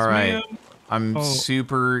 Yes, All right. ma'am. I'm Oh.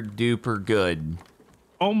 super duper good.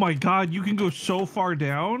 Oh my God, you can go so far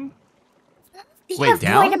down. We Wait, have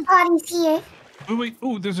down? porta potties here. Wait.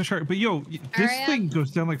 Oh, there's a shark. But yo, this Hurry up. thing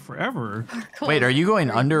goes down like forever. Wait, are you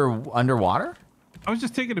going underwater? I was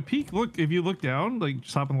just taking a peek. Look, if you look down, like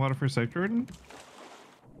just hop in the water for a sec, Jordan.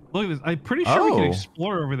 Look at this. I'm pretty sure we can Oh.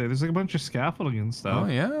 explore over there. There's like a bunch of scaffolding and stuff. Oh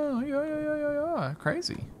yeah.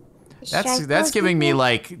 Crazy. Shark That's goes giving me here.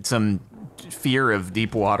 like some fear of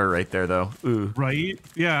deep water right there, though. Ooh. Right?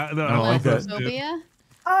 Yeah. No, I like that. those too. Phobia?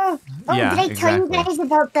 Oh, Yeah, did I tell you exactly. guys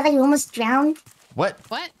about that I almost drowned? What?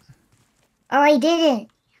 What? Oh, I didn't.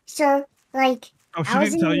 So, like, Oh, she I was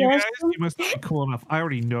didn't in tell the you guys? ocean. You must not be cool enough. I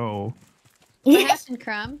already know. What happened,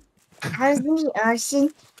 Crumb? I was in the ocean,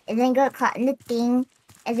 and then got caught in the thing,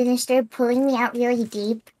 and then it started pulling me out really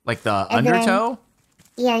deep. Like the And then- undertow?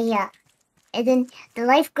 Yeah. And then the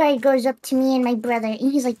lifeguard goes up to me and my brother, and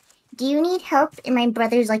he's like, "Do you need help?" And my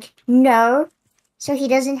brother's like, "No." So he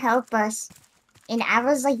doesn't help us. And I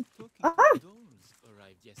was like, oh.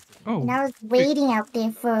 Oh, And I was waiting out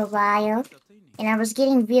there for a while, and I was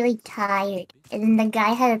getting really tired. And then the guy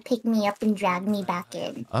had to pick me up and drag me back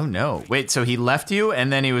in. Oh no. Wait, so he left you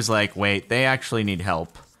and then he was like, wait, they actually need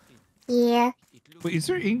help. Yeah. wait, is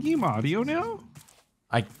there in-game audio now?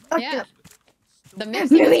 I Oh, Yeah. The music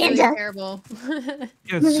is really Miranda. terrible. Yeah,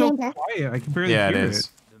 it's so Miranda. quiet. I can barely Yeah, it hear is.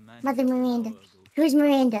 Mother Miranda. Who's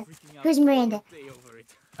Miranda? Who's Miranda?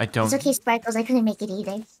 I don't. It's okay, Sparkles. I couldn't make it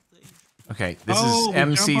either. Okay, this Oh, is we jump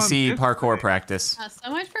on MCC this parkour way. practice. So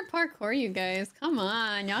much for parkour, you guys. Come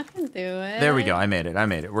on, y'all can do it. There we go. I made it.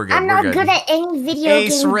 We're good. I'm We're not good. good at any video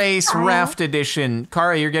Ace game. Race Raft Edition.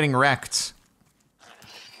 Kara, you're getting wrecked.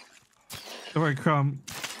 Don't worry, Crumb.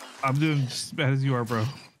 I'm doing just as bad as you are, bro.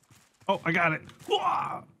 Oh, I got it.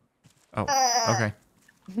 Wah! Oh, okay.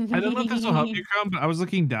 I don't know if this will help you, Crumb, but I was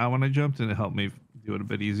looking down when I jumped and it helped me do it a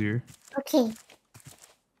bit easier. Okay.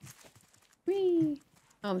 Whee.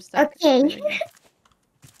 Oh, I'm stuck. Okay.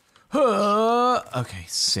 Okay,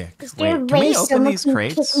 sick. Is there Wait, a can we way open someone these can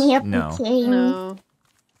crates? pick me up No. and carry me? No.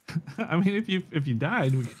 I mean, if you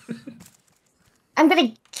died, I'm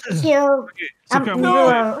gonna kill. okay, so Crumb,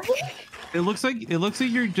 No. it looks like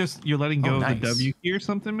you're letting go Oh, of nice. the W key or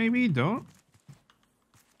something. Maybe don't.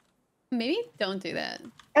 Maybe don't do that.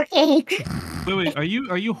 Okay. Wait. Are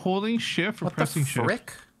you holding shift or What the pressing shift?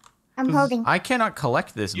 frick? I'm 'Cause holding. I cannot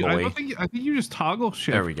collect this I boy. don't think I think you just toggle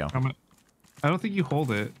shift. There we go. I don't think you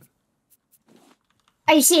hold it.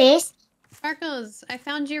 Are you serious? Sparkles, I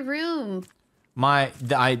found your room. I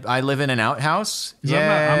live in an outhouse. 'Cause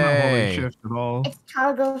I'm not holding Yay. shift at all. It's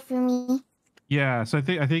toggle for me. Yeah, so I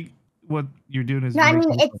think what you're doing is No, I mean,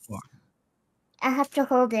 making it's- yourself block. I have to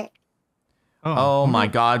hold it. Oh my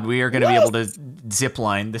no. god, we are going to be able to zip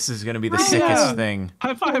line. This is going to be the Oh, sickest yeah. thing.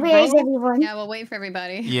 High five, Where is bro. everyone? Yeah, we'll wait for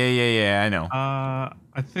everybody. Yeah, I know.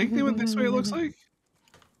 I think they went this way. It looks like.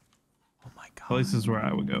 Oh my god. Well, this is where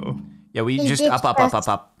I would go. Yeah, we They just did up.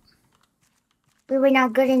 first. We were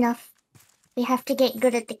not good enough. We have to get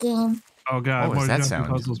good at the game. Oh god, What was more that jumping sound?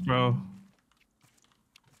 puzzles, bro.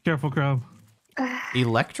 Careful, Crumb.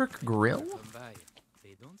 Electric grill?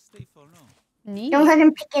 They don't stay for long. Neat. Don't let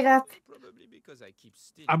him pick it up. Probably because I keep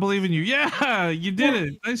still. I believe in you. Yeah, you did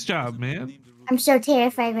it. Nice job, man. I'm so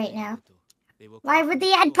terrified right now. Why would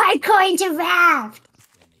they add parkour into Raft?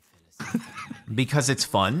 Because it's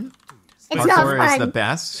fun. It's not Parkour is the fun.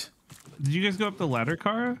 best. Did you guys go up the ladder,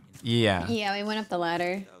 Kara? Yeah. Yeah, we went up the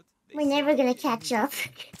ladder. We're never gonna catch up.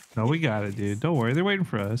 No, we got it, dude. Don't worry. They're waiting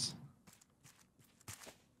for us.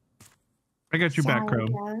 I got your back, Crumb.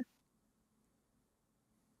 Sourdough.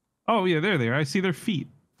 Oh, yeah, there they are. I see their feet.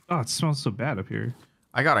 Oh, it smells so bad up here.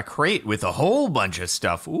 I got a crate with a whole bunch of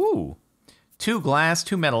stuff. Ooh. 2 glass,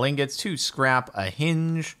 2 metal ingots, 2 scrap, a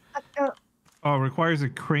hinge. Oh, it requires a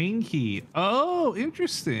crane key. Oh,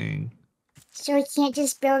 interesting. So we can't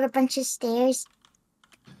just build a bunch of stairs.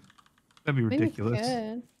 That'd be Maybe we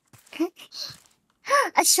ridiculous. could.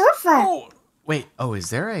 A sofa. Oh, wait. Oh, is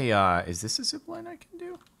there a is this a zip line I can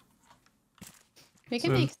do? We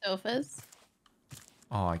can So- make sofas.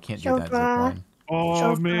 Oh, I can't do that zip Sofa. line.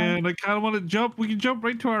 Oh, So man. I kind of want to jump. We can jump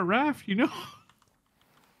right to our raft, you know?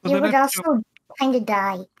 But You then would I have to also kind of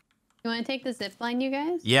die. You want to take the zip line, you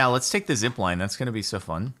guys? Yeah, let's take the zip line. That's going to be so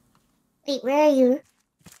fun. Wait, where are you?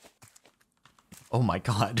 Oh my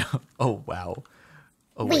god. Oh wow.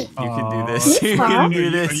 Oh wait, Wait. you can do Aw. this. You can do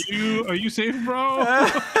Are this. are you safe, bro?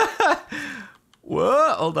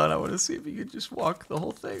 Whoa, hold on. I want to see if you can just walk the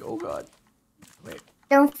whole thing. Oh god. Wait.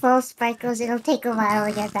 Don't fall, Sparkles. It'll take a while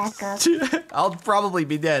to get back up. I'll probably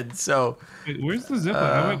be dead. So Wait, where's the zip line?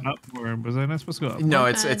 I went up for him. Was I not supposed to go up? no, Uh,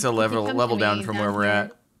 it's a you can level come level to down me from down where we're here.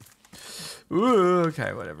 at. Ooh,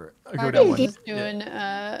 okay, whatever. I'll go Or down I'm one. just doing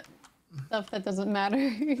stuff that doesn't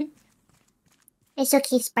matter. It's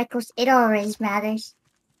okay, Sparkles. It always matters.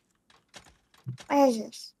 What is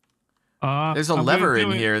this? There's a I'm gonna lever do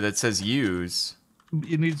in it. here that says use.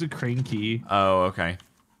 It needs a crane key. Oh, okay.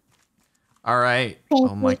 All right.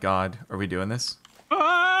 Thank Oh my you. god. Are we doing this?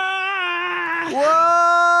 Ah!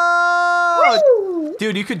 Whoa! Woo!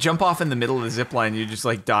 Dude, you could jump off in the middle of the zip line. You just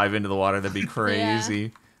like dive into the water. That'd be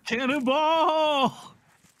crazy. Cannonball!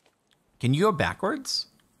 Can you go backwards?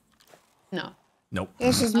 No. Nope.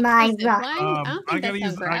 This is Up my the zip rock. line? I don't think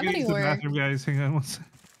that's how I gotta gravity use the works. bathroom, guys. Hang on one second.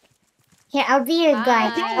 Here, I'll be your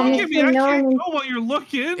guide. Bye. I'll Look make at me. you I know can't when- go while you're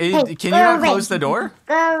looking. Hey, Can you go not away. close the door?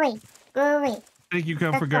 Go away. Go away. Thank you,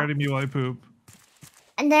 Cub, for guarding me while I poop.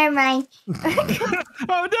 Never mind.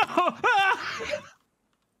 Oh, no! Ah!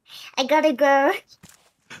 I gotta go.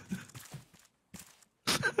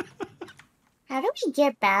 How do we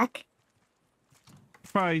get back?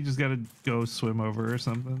 Probably just gotta go swim over or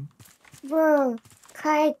something. Whoa.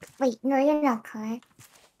 Car. Wait, no, you're not car.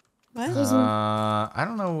 What? Excuse me. I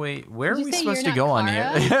don't know. Wait, where are Did you we say supposed to you're go not on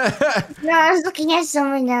here? No, I was looking at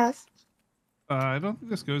someone else. I don't think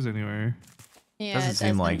this goes anywhere. Yeah, Doesn't it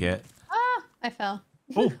seem like it. Ah, I fell.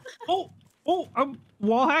 Oh, I'm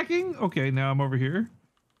wall hacking? Okay, now I'm over here.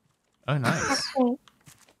 Oh, nice. Okay.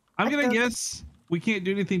 I'm gonna Okay. guess we can't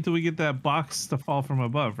do anything till we get that box to fall from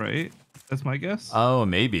above, right? That's my guess. Oh,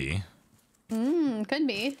 maybe. Could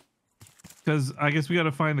be. Because I guess we got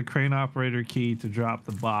to find the crane operator key to drop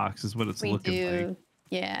the box. Is what it's We looking do. like.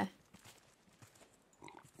 Yeah.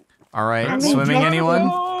 All right, I'm swimming in anyone?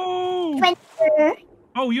 Whoa! Adventure.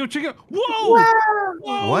 Oh, yo, check out! Whoa! Whoa!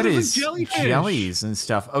 Whoa! What there's a is jellyfish. jellies and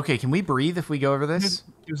stuff? Okay, can we breathe if we go over this?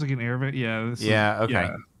 There's like an air vent. Yeah. Yeah, okay.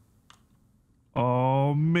 Yeah.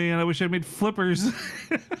 Oh man, I wish I made flippers.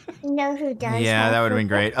 You know who does? Yeah, have that would have been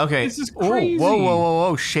flippers? great. Okay. This is Ooh, crazy.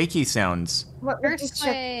 whoa. Shaky sounds. What would just show?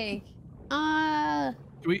 Earthquake. Can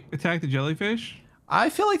we attack the jellyfish? I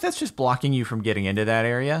feel like that's just blocking you from getting into that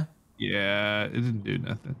area. Yeah, it didn't do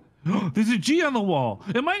nothing. There's a G on the wall,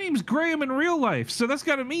 and my name's Graham in real life, so that's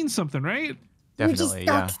got to mean something, right? Definitely, You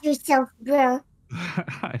yeah. just doxed yourself, bro.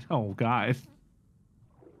 I know, God.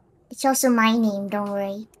 It's also my name. Don't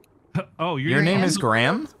worry. Oh, Your name is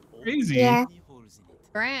Graham? crazy. Yeah. Many holes in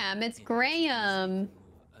it. Graham, it's Graham.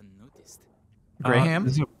 Unnoticed. Graham?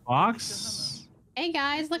 There's a box. Hey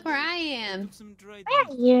guys, look where I am. Some dried Where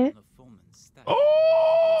meat are you? on a foreman's stack.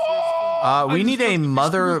 Oh! We I need just a got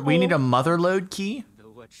mother. We need a cool. mother load key. The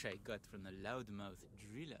watch I got from the loudmouth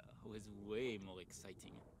driller was way more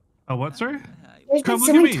exciting. Oh, what, sir? There's Come been look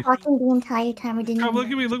at someone me. talking the entire time. I didn't. Come even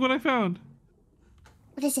look at me. Look what I found.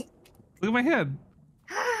 What is it? Look at my head.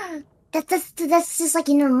 That's just like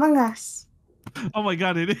in Among Us. Oh my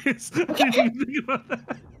God, it is. I didn't even think about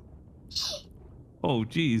that. Oh,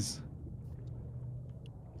 jeez.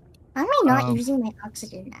 Why am I not Um, using my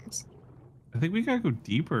oxygen mask? I think we gotta go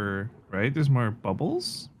deeper, right? There's more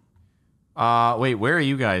bubbles. Wait, where are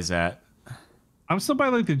you guys at? I'm still by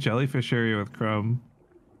like the jellyfish area with Crumb.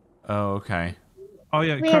 Oh, okay. Oh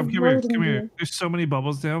yeah, We Crumb, have come here, loading come here. here. There's so many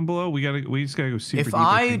bubbles down below. We just gotta go super If deep.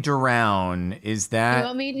 I think. drown, is that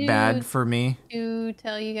want me to- bad for me? To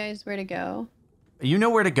tell you guys where to go. You know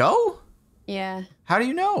where to go? Yeah, How do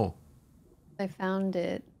you know? I found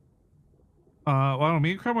it. Well, I don't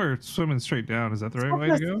mean Crumb are swimming straight down. Is that the right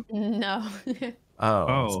way to go? No. Oh.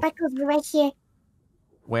 Oh, Speckles, we're right here.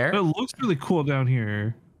 Where? it looks really cool down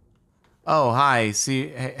here. Oh, hi. See,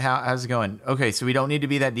 hey, how's it going? Okay, so we don't need to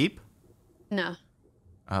be that deep? No.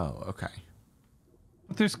 Oh, okay.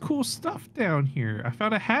 But there's cool stuff down here. I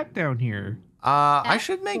found a hat down here. I That's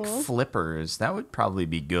should make cool. flippers. That would probably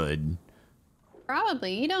be good.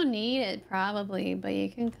 Probably. You don't need it, probably, but you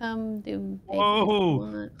can come do bacon if you Whoa.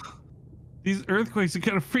 want. These earthquakes are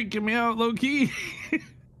kind of freaking me out, low key.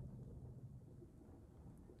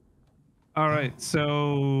 All right,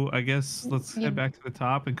 so I guess let's You- head back to the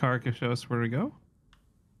top, and Kara can show us where to go.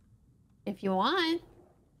 If you want.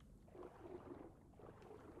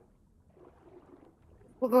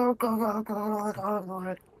 Glug, glug, glug, glug,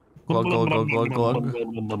 glug.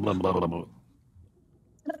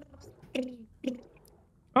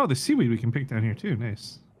 Oh, the seaweed we can pick down here too.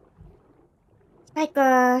 Nice.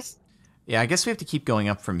 Speckles, Yeah, I guess we have to keep going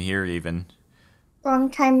up from here even. long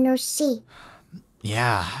time no see.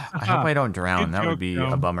 Yeah, I hope I don't drown. Good That would joke, be Joe.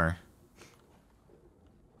 a bummer.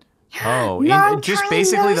 Oh, Long just time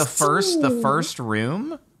basically no the see. first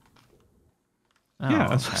room? Oh, Yeah,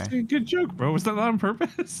 that's okay. just a good joke, bro. Was that not on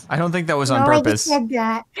purpose? I don't think that was No, on I just purpose. said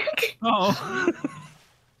that. Oh.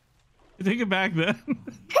 Take it back then.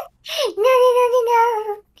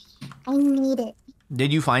 No. I need it.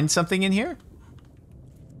 Did you find something in here?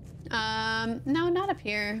 No, not up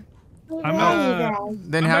here. Where I'm are you not- guys?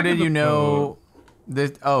 Then I'm how back did in the you know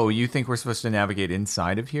that? Oh, you think we're supposed to navigate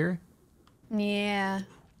inside of here? Yeah.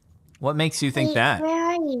 What makes you think Wait, that? Where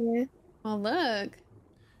are you? Well, look.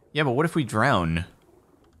 Yeah, but what if we drown?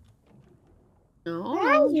 Where No.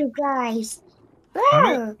 are you guys?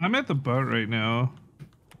 I'm Bro, I'm at the boat right now.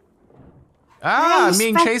 Ah, are I'm you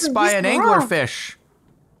being supposed chased to by just an run? anglerfish.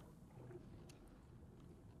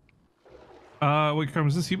 Wait, Crumb,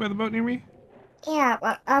 is this you by the boat near me? yeah.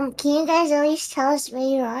 Well, can you guys at least tell us where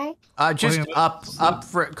you are? Just yeah, up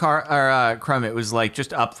for Crumb. It was like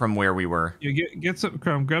just up from where we were. Yeah, get some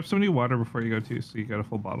Crumb. Grab some new water before you go too, so you got a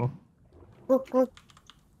full bottle. Look.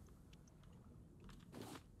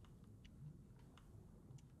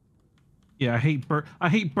 Yeah, I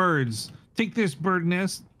hate birds. Take this bird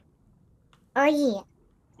nest. Oh yeah.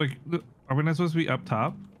 Like, are we not supposed to be up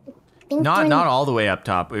top? Think Not you're- not all the way up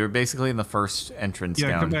top. We were basically in the first entrance Yeah,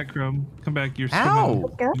 down. come back, Crumb. Come back. You're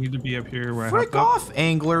Ow. swimming. You need to be up here where Frick I hopped off,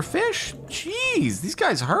 anglerfish! Jeez, these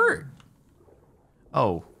guys hurt.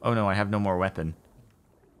 Oh no, I have no more weapon.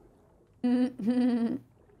 up.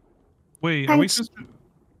 Wait, are we Punch. supposed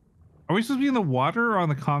to be in the water or on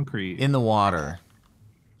the concrete? In the water.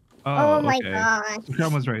 Oh my okay. god.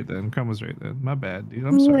 Crumb was right then. My bad, dude.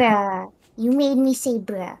 I'm sorry. Bruh. You made me say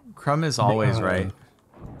bruh. Crumb is always Uh, right.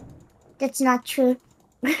 That's not true.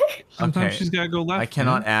 Sometimes Okay. she's gotta go left. I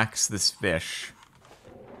cannot man. axe this fish.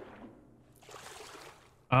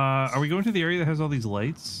 Are we going to the area that has all these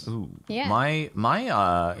lights? Ooh. Yeah. My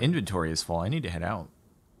inventory is full. I need to head out.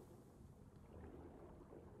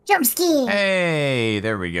 Jump ski. Hey,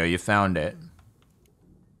 there we go. You found it.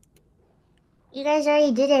 You guys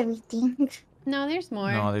already did everything. No, there's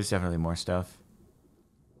more. No, there's definitely more stuff.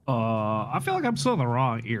 I feel like I'm still in the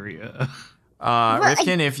wrong area.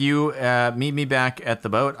 Rifkin, if you meet me back at the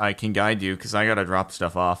boat, I can guide you because I gotta drop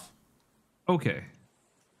stuff off. Okay.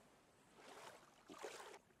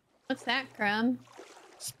 What's that, Crumb?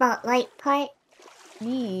 Spotlight part.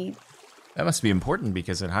 Neat. That must be important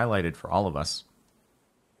because it highlighted for all of us.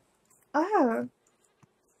 Oh.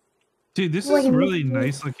 Dude, this What is do you really mean?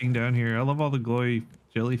 nice looking down here. I love all the glowy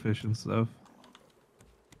jellyfish and stuff.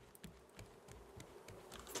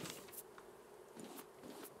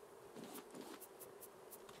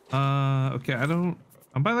 Okay, I'm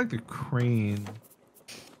by like the crane.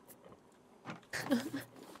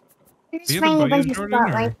 There's You have the finding a boat bunch yet, of Jordan, or-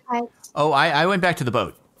 spotlight parts. Oh, I went back to the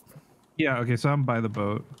boat. Yeah, okay, so I'm by the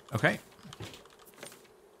boat. Okay.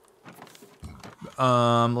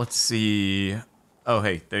 Let's see. Oh,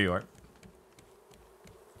 hey, there you are.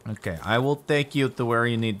 Okay, I will take you to where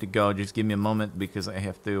you need to go. Just give me a moment because I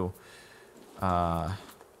have to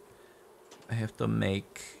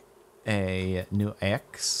make a new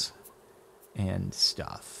X and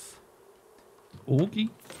stuff. Okay.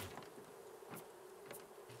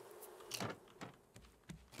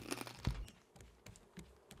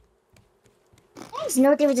 I just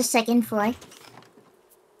know there was a second floor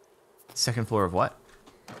Second floor of what?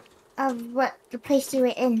 of what the place you were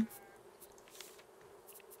in.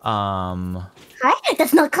 Um, Car?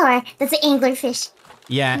 That's not car. That's an anglerfish.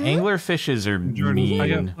 yeah, angler fishes are Jordan, I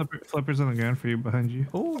mean. got flippers on the ground for you behind you.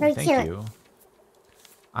 Oh, Very thank cute. you.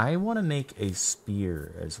 I want to make a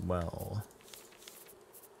spear as well.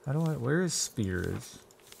 How do I? Where is spears?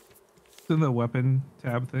 It's in the weapon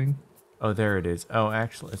tab thing. Oh, there it is. Oh,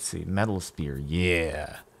 actually, let's see. Metal spear.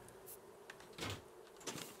 Yeah.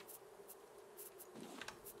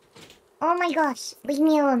 Oh my gosh. Leave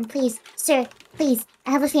me alone, please. Sir, please.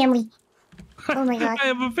 I have a family. Oh my god. I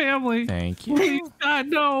have a family. Thank you. Please, God,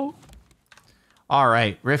 no. All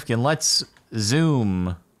right, Rifkin, let's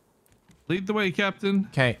zoom. Lead the way, Captain.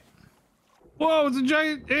 Okay. Whoa, it's a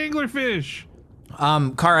giant anglerfish.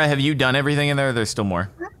 Kara, have you done everything in there? There's still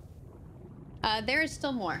more. There is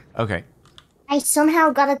still more. Okay. I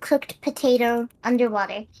somehow got a cooked potato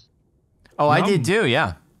underwater. Oh, I Yum. did too.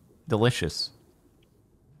 Yeah. Delicious.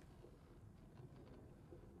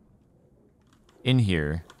 In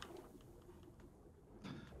here.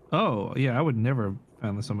 Oh, yeah, I would never have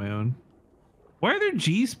found this on my own. Why are there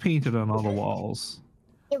G's painted on all the walls?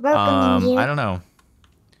 You're welcome, you. I don't know.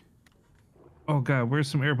 Oh, God, where's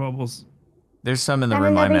some air bubbles? There's some in the Found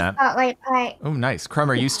room I'm another at. spotlight part. Oh, nice. Crumb,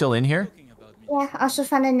 are you still in here? Talking about me. Yeah, also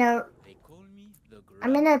found a note. They call me the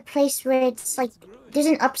I'm in a place where it's like, there's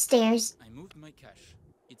an upstairs. I moved my cache.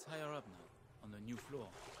 It's higher up now, on the new floor,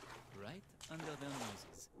 right under their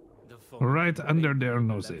noses. The phone Right under their with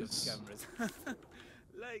a lack of noses. cameras.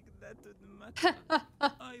 Like that wouldn't matter.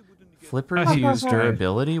 I wouldn't get. Flippers I use use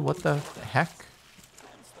durability? What the heck?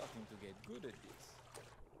 I'm starting to get good at this.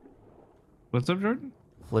 What's up, Jordan?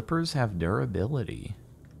 Flippers have durability.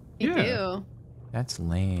 You Yeah. do. That's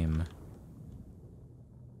lame.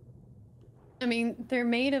 I mean, they're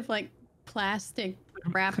made of like plastic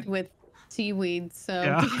wrapped with seaweed, so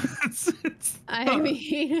Yeah. it's I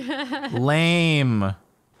mean, Lame.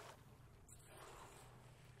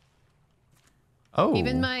 Oh.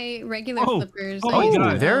 even my regular Oh. flippers. Oh I my use Oh, God.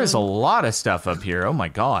 my there is a own. lot of stuff up here. Oh my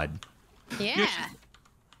god. Yeah.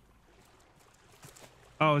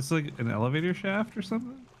 Oh, it's like an elevator shaft or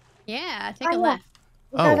something? Yeah. Take a Oh, yeah. left.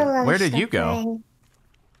 We got a Oh, lot of where did stuff you go? already.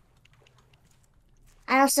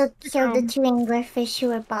 I also killed the two anglerfish who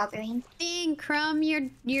were bothering. Dang, Crumb,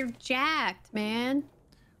 you're jacked, man.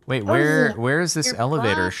 Wait, Oh, yeah. where is this Your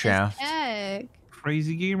elevator buff is shaft? jacked.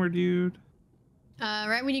 Crazy gamer, dude.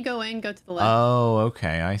 Right when you go in, go to the left. Oh,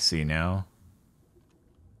 okay, I see now.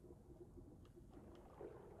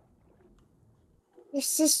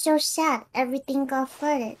 This is so sad. Everything got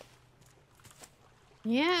flooded.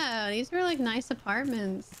 Yeah, these were like nice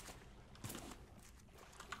apartments.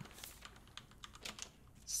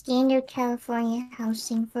 Standard California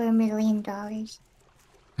housing for $1 million.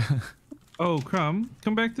 Oh, Crumb,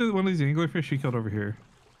 come back to one of these anglerfish you killed over here.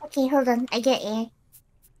 Okay, hold on. I get air.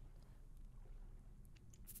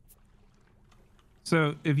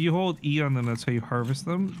 So if you hold E on them, that's how you harvest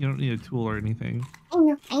them. You don't need a tool or anything.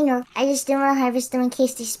 I know. I just didn't want to harvest them in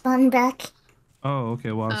case they spawn back. Oh,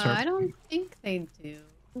 okay. Well, I'm sorry. I don't think they do.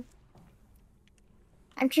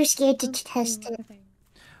 I'm too scared to test it.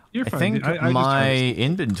 You're I fine. think dude. I just my tried to-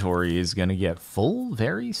 inventory is gonna get full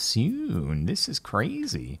very soon. This is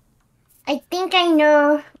crazy. I think I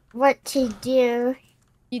know what to do.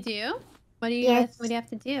 You do? What do you Yes. what do you have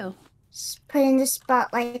to do? Just put in the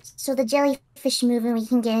spotlight so the jellyfish move and we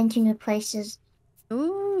can get into new places.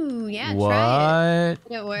 Ooh, yeah, what? try it.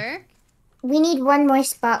 Did it work? We need one more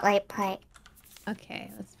spotlight part.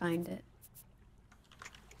 Okay, let's find it.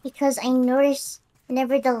 Because I notice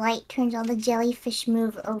whenever the light turns on, the jellyfish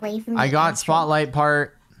move away from the I got entrance. spotlight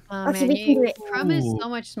part. Oh Okay, man, we can do it. Crumb is Ooh. so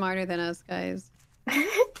much smarter than us guys.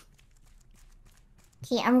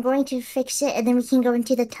 Okay, I'm going to fix it and then we can go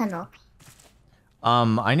into the tunnel.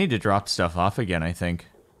 I need to drop stuff off again, I think.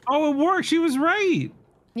 Oh, it worked. She was right.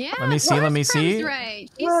 Yeah. Let me see, let me Crumb's see. Right.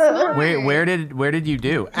 She's Whoa. smart. Where did you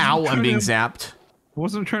do? Ow, I'm being zapped. I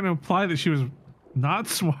wasn't trying to imply that she was not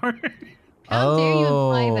smart. How dare you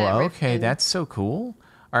imply that, okay, Rifkin? that's so cool.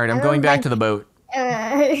 All right, I'm I going don't back like to the boat.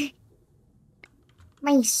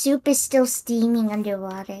 My soup is still steaming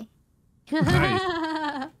underwater. Nice.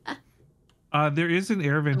 There is an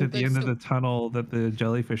air vent Oh, at the good end of the soup. tunnel that the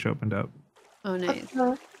jellyfish opened up. Oh, nice.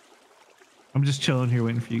 I'm just chilling here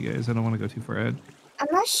waiting for you guys. I don't want to go too far ahead. I'm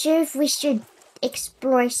not sure if we should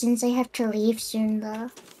explore since I have to leave soon though.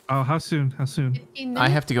 Oh, how soon? How soon? 15 I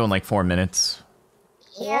minutes? have to go in like 4 minutes.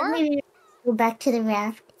 Yeah, Or? maybe go back to the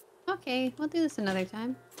raft. Okay, we'll do this another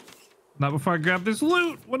time. Not before I grab this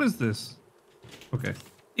loot. What is this? Okay.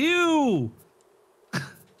 Ew!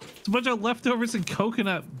 It's a bunch of leftovers and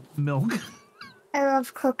coconut milk. I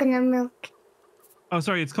love coconut milk. Oh,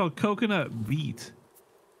 sorry. It's called coconut beet.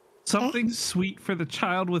 Something sweet for the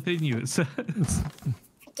child within you, it says.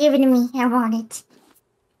 Give it to me. I want it.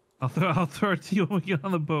 I'll throw it to you when we get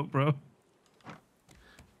on the boat, bro.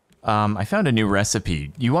 I found a new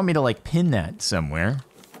recipe. You want me to like pin that somewhere?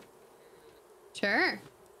 Sure.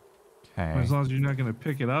 Okay. As long as you're not going to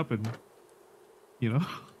pick it up and, you know.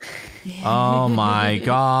 Oh my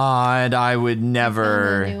god, I would I found a new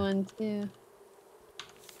never. one too.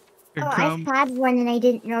 Here, Oh, Crumb. I've had one and I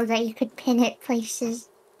didn't know that you could pin it places.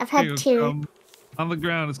 I've Here had you go, two. Crumb. On the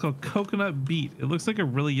ground, it's called coconut beet. It looks like a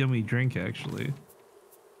really yummy drink, actually.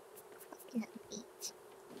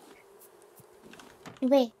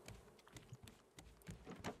 Wait.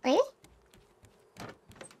 Wait?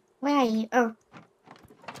 Where are you? Oh.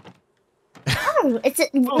 Oh, it's a.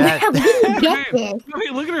 That- How did you Look get at this? Hey,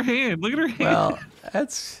 look at her hand. Look at her hand. Well,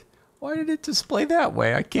 that's why did it display that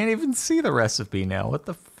way? I can't even see the recipe now. What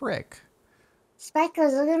the frick?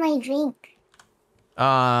 Sparkles, look at my drink.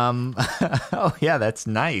 Oh yeah, that's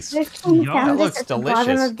nice. Rifkin Yum. found That this looks at the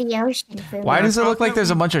bottom delicious. of the ocean for me. Why does it found look like that there's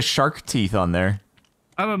a one. bunch of shark teeth on there?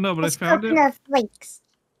 I don't know, but It's I found it. coconut flakes.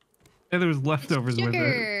 And there was leftovers with it.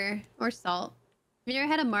 Sugar or salt. Have you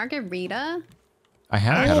ever had a margarita? I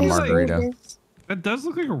have I had a was like- margarita. That does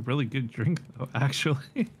look like a really good drink, though, actually.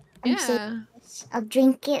 I'm Yeah. saying this. I'll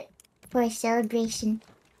drink it for a celebration.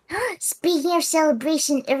 Speaking of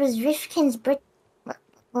celebration, it was Rifkin's birth.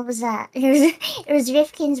 What was that? It was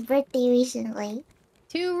Rifkin's birthday recently.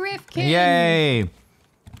 To Rifkin. Yay!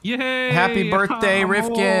 Yay! Happy birthday, I'm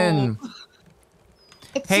Rifkin! old.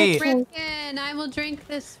 It's Hey. such a- Rifkin, I will drink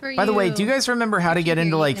this for you. By the way, do you guys remember how to get Here,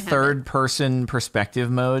 into you like can have it. third-person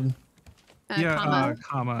perspective mode? Yeah, comma.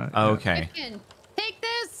 comma. Oh, yeah. okay. Rifkin, take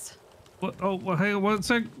this. What, oh, well, hang on one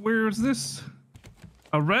sec. Where is this?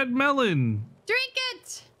 A red melon. Drink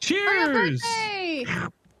it. For Cheers! your birthday.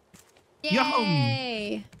 Yum.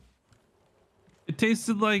 Yay. It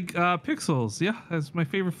tasted like pixels. Yeah, that's my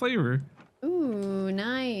favorite flavor. Ooh,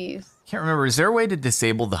 nice. Can't remember. Is there a way to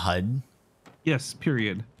disable the HUD? Yes,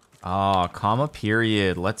 period. Oh, comma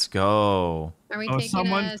period. Let's go. Are we Oh, taking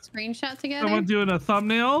someone- a screenshot together? Someone doing a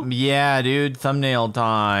thumbnail? Yeah, dude. Thumbnail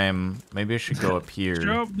time. Maybe I should go up here.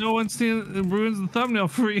 Sure, no one ruins the thumbnail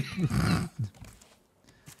for you. Should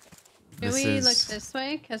This we is- look this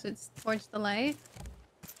way because it's towards the light?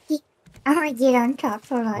 I want to get on top.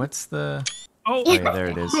 Hold on. What's the? Oh, Oh, yeah, there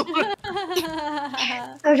it is. Hold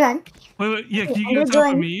on. wait, yeah, can you You're get on top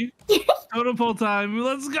of going- me? Totem pole time.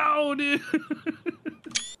 Let's go, dude.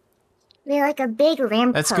 They're like a big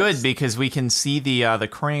lamp. That's good because we can see the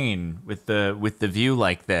crane with the view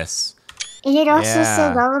like this. And it also Yeah.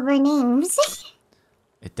 says all of our names.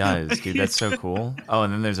 It does, dude. That's so cool. Oh,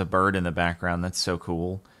 and then there's a bird in the background. That's so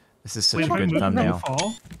cool. This is such Wait, a if I good move, thumbnail. will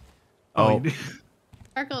fall? Oh, wait.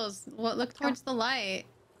 Sparkles, look towards the light.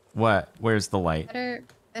 what? Where's the light? Better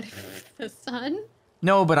the sun?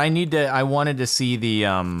 No, but I wanted to see the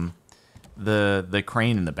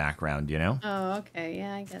crane in the background. You know. Oh, okay.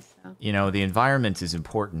 Yeah, I guess so. You know, the environment is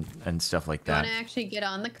important and stuff like You want that. to actually get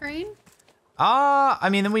on the crane? I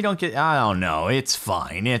mean, then we don't get. I don't know. It's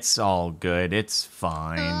fine. It's all good. It's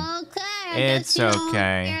fine. Okay. It's guess you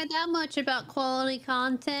okay. Don't care that much about quality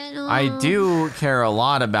content. I do care a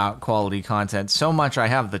lot about quality content. So much I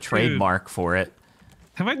have the trademark for it.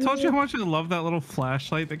 Have I told you how much I love that little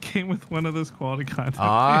flashlight that came with one of those quality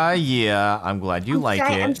content? Yeah. I'm glad you like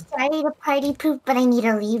it. I'm sorry to party poop, but I need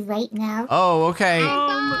to leave right now. Oh, okay.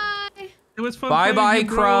 Bye. It was fun. Bye, playing you,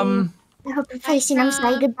 bro. Crumb. I hope you're facing. I'm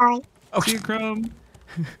sorry. Goodbye. See you, Crumb.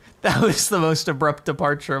 That was the most abrupt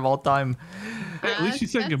departure of all time. Hey, at least you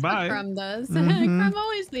said That's goodbye. What Crumb does. Mm-hmm. Crumb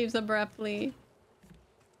always leaves abruptly.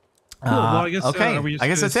 Cool. Well, I guess, okay. Are we just I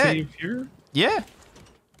guess gonna that's it. save here? Yeah.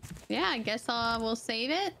 Yeah, I guess we'll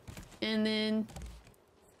save it, and then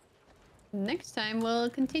next time we'll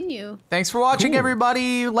continue. Thanks for watching, Cool.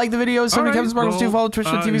 everybody. Like the video. Send me All Kevin right, Sparkles too. well, Follow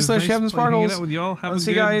Twitch.tv/Kevin nice hanging Sparkles. out with y'all. Have I'll a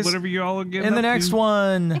see you good guys whatever you all are getting in the up next to.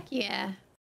 one. Heck yeah.